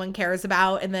don't think anyone cares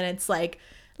about. And then it's like,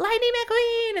 Lightning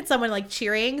McQueen, and someone like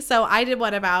cheering. So I did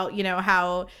one about, you know,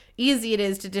 how easy it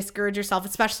is to discourage yourself,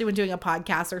 especially when doing a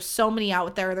podcast. There's so many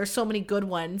out there. There's so many good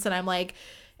ones. And I'm like,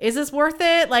 is this worth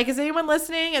it? Like, is anyone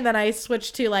listening? And then I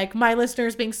switched to like my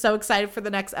listeners being so excited for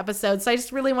the next episode. So I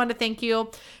just really wanted to thank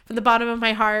you from the bottom of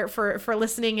my heart for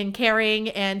listening and caring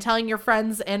and telling your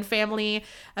friends and family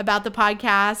about the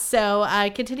podcast. So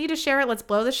continue to share it. Let's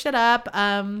blow this shit up.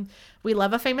 We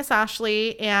love a famous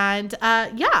Ashlee. And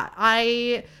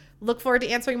I look forward to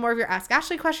answering more of your Ask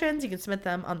Ashlee questions. You can submit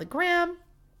them on the gram.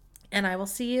 And I will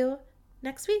see you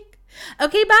next week.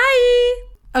 Okay, bye.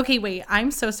 Okay, wait,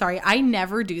 I'm so sorry. I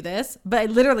never do this, but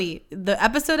literally the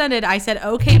episode ended. I said,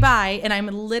 okay, bye. And I'm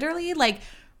literally like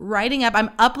I'm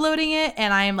uploading it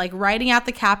and I am like writing out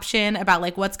the caption about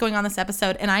like what's going on this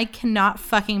episode. And I cannot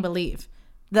fucking believe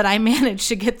that I managed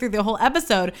to get through the whole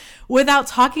episode without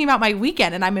talking about my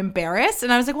weekend. And I'm embarrassed.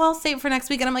 And I was like, well, I'll save it for next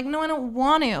week. And I'm like, no, I don't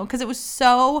want to, because it was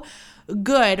so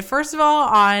good. First of all,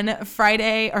 on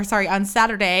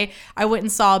Saturday, I went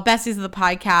and saw Besties of the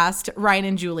Podcast, Ryan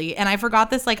and Julie, and I forgot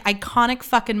this like iconic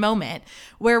fucking moment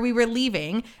where we were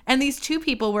leaving and these two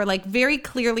people were like very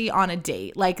clearly on a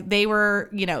date. Like they were,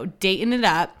 dating it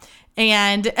up.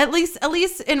 And at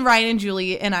least in Ryan and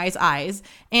Julie and I's eyes.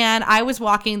 And I was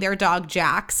walking their dog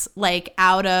Jax like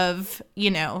out of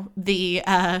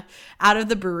the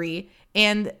brewery,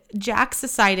 and Jax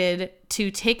decided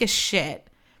to take a shit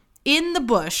in the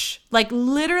bush, like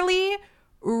literally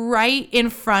right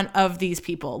in front of these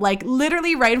people, like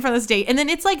literally right in front of this date. And then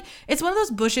it's one of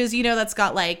those bushes, that's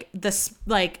got like this,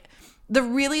 like the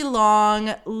really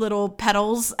long little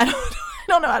petals. I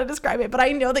don't know how to describe it, but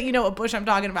I know that you know what bush I'm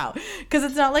talking about, because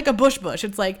it's not like a bush.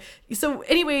 It's like, so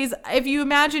anyways, if you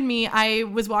imagine me, I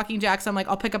was walking Jack, so I'm like,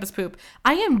 I'll pick up his poop.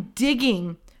 I am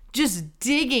just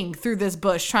digging through this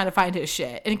bush trying to find his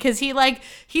shit. And because he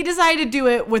decided to do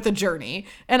it with a journey.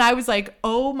 And I was like,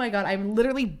 oh my God, I'm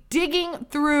literally digging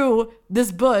through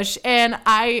this bush. And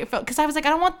I felt, because I was like, I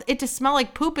don't want it to smell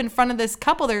like poop in front of this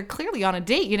couple. They're clearly on a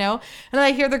date, And then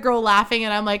I hear the girl laughing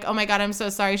and I'm like, oh my God, I'm so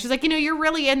sorry. She's like, you're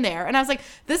really in there. And I was like,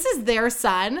 this is their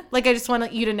son. Like, I just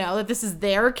want you to know that this is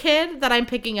their kid that I'm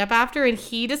picking up after. And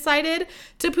he decided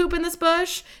to poop in this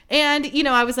bush. And,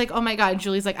 I was like, oh my God. And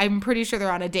Julie's like, I'm pretty sure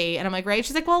they're on a date. And I'm like, right.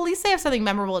 She's like, well, at least they have something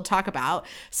memorable to talk about.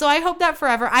 So I hope that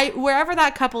wherever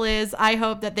that couple is, I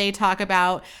hope that they talk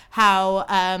about how,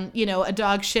 a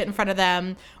dog shit in front of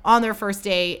them on their first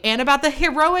date, and about the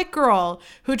heroic girl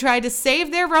who tried to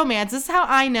save their romance. This is how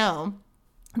I know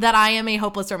that I am a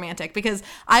hopeless romantic, because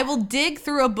I will dig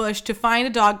through a bush to find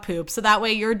a dog poop. So that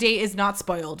way your date is not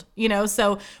spoiled,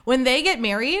 So when they get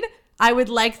married, I would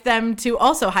like them to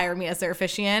also hire me as their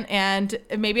officiant, and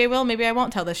maybe I will, maybe I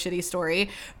won't tell this shitty story.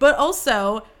 But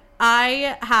also,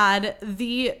 I had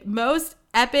the most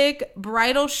epic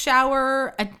bridal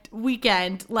shower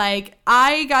weekend. Like,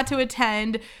 I got to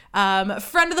attend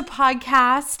friend of the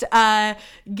podcast,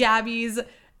 Gabby's.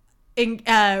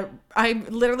 I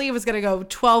literally was gonna go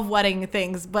 12 wedding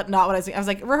things, but not what I was thinking. I was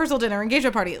like, rehearsal dinner,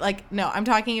 engagement party. Like, no, I'm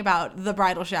talking about the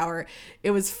bridal shower.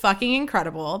 It was fucking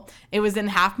incredible. It was in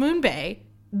Half Moon Bay.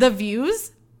 The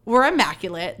views were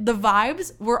immaculate. The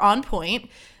vibes were on point.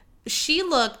 She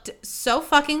looked so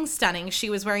fucking stunning. She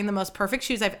was wearing the most perfect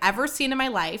shoes I've ever seen in my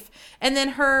life. And then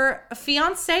her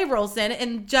fiance rolls in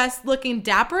and just looking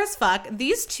dapper as fuck.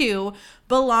 These two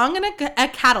belong in a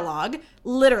catalog,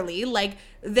 literally. Like,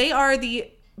 they are the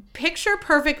picture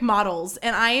perfect models.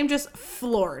 And I am just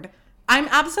floored. I'm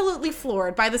absolutely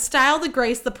floored by the style, the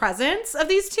grace, the presence of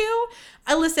these two.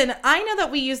 Listen, I know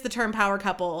that we use the term power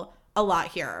couple a lot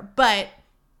here, but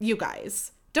you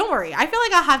guys, don't worry. I feel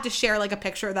like I'll have to share like a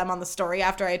picture of them on the story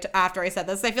after I said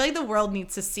this. I feel like the world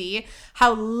needs to see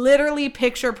how literally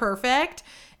picture perfect.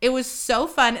 It was so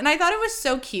fun, and I thought it was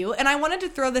so cute, and I wanted to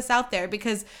throw this out there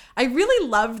because I really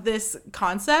loved this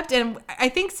concept, and I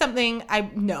think I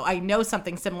know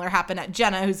something similar happened at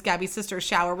Jenna, who's Gabby's sister's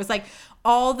shower, was like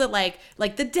all the like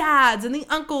the dads and the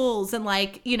uncles, and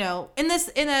like, in a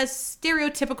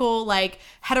stereotypical like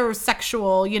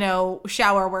heterosexual,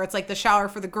 shower where it's like the shower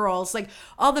for the girls, like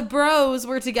all the bros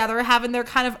were together having their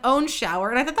kind of own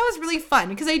shower. And I thought that was really fun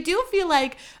because I do feel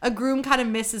like a groom kind of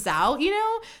misses out,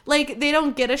 like they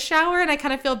don't get a shower, and I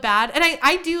kind of feel bad. And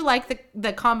I do like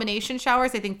the combination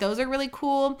showers. I think those are really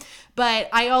cool, but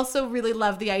I also really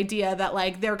love the idea that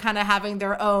like they're kind of having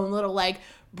their own little like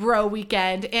bro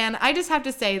weekend. And I just have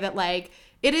to say that like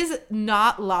it is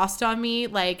not lost on me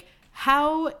like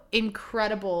how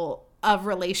incredible of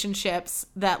relationships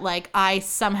that like I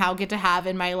somehow get to have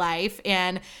in my life.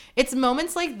 And it's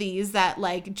moments like these that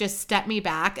like just step me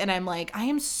back, and I'm like, I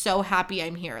am so happy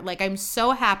I'm here. Like, I'm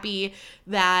so happy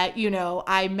that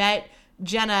I met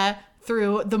Jenna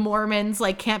through the Mormons.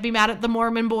 Like, can't be mad at the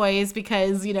Mormon boys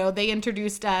because, you know, they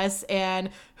introduced us, and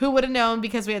who would have known,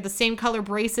 because we had the same color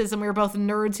braces and we were both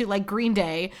nerds who like Green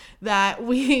Day, that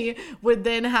we would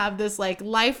then have this like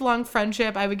lifelong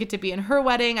friendship. I would get to be in her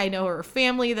wedding. I know her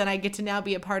family. Then I get to now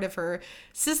be a part of her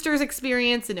sister's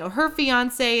experience and know her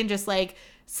fiance, and just like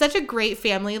such a great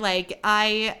family. Like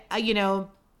you know,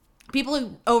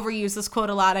 people overuse this quote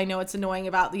a lot. I know it's annoying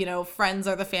about, you know, friends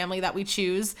are the family that we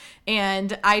choose.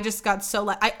 And I just got so,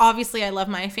 I love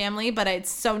my family, but it's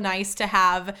so nice to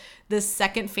have this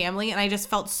second family. And I just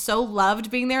felt so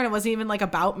loved being there. And it wasn't even like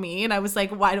about me. And I was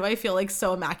like, why do I feel like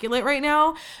so immaculate right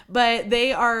now? But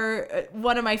they are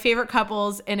one of my favorite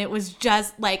couples. And it was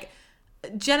just like,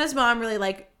 Jenna's mom really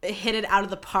like hit it out of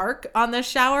the park on this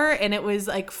shower, and it was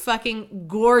like fucking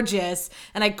gorgeous.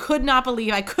 And I could not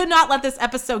let this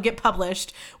episode get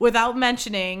published without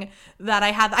mentioning that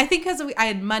I think because I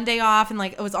had Monday off, and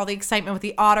like it was all the excitement with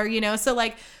the otter, you know? So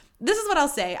like, this is what I'll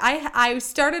say. I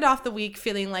started off the week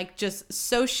feeling like just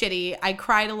so shitty. I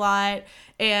cried a lot.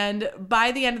 And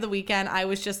by the end of the weekend, I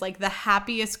was just like the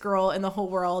happiest girl in the whole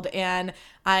world. And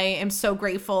I am so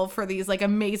grateful for these like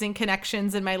amazing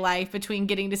connections in my life, between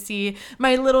getting to see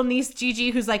my little niece Gigi,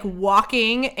 who's like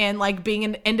walking and like being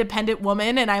an independent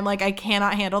woman. And I'm like, I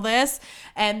cannot handle this.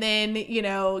 And then, you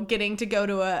know, getting to go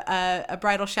to a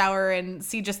bridal shower and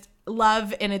see just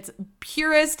love in its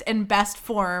purest and best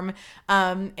form.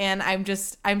 And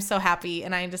I'm so happy,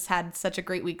 and I just had such a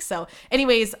great week. So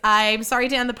anyways, I'm sorry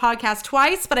to end the podcast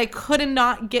twice, but I could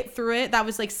not get through it. That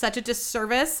was like such a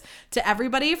disservice to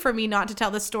everybody for me not to tell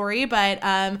the story. But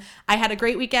I had a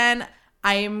great weekend.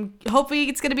 I'm hoping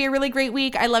it's going to be a really great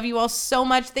week. I love you all so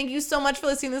much. Thank you so much for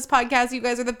listening to this podcast. You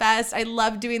guys are the best. I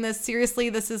love doing this.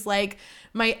 Seriously, this is like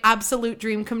my absolute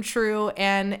dream come true.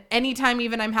 And anytime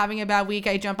even I'm having a bad week,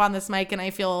 I jump on this mic and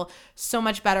I feel so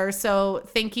much better. So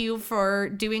thank you for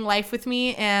doing life with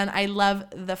me. And I love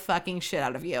the fucking shit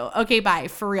out of you. Okay, bye.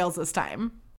 For reals this time.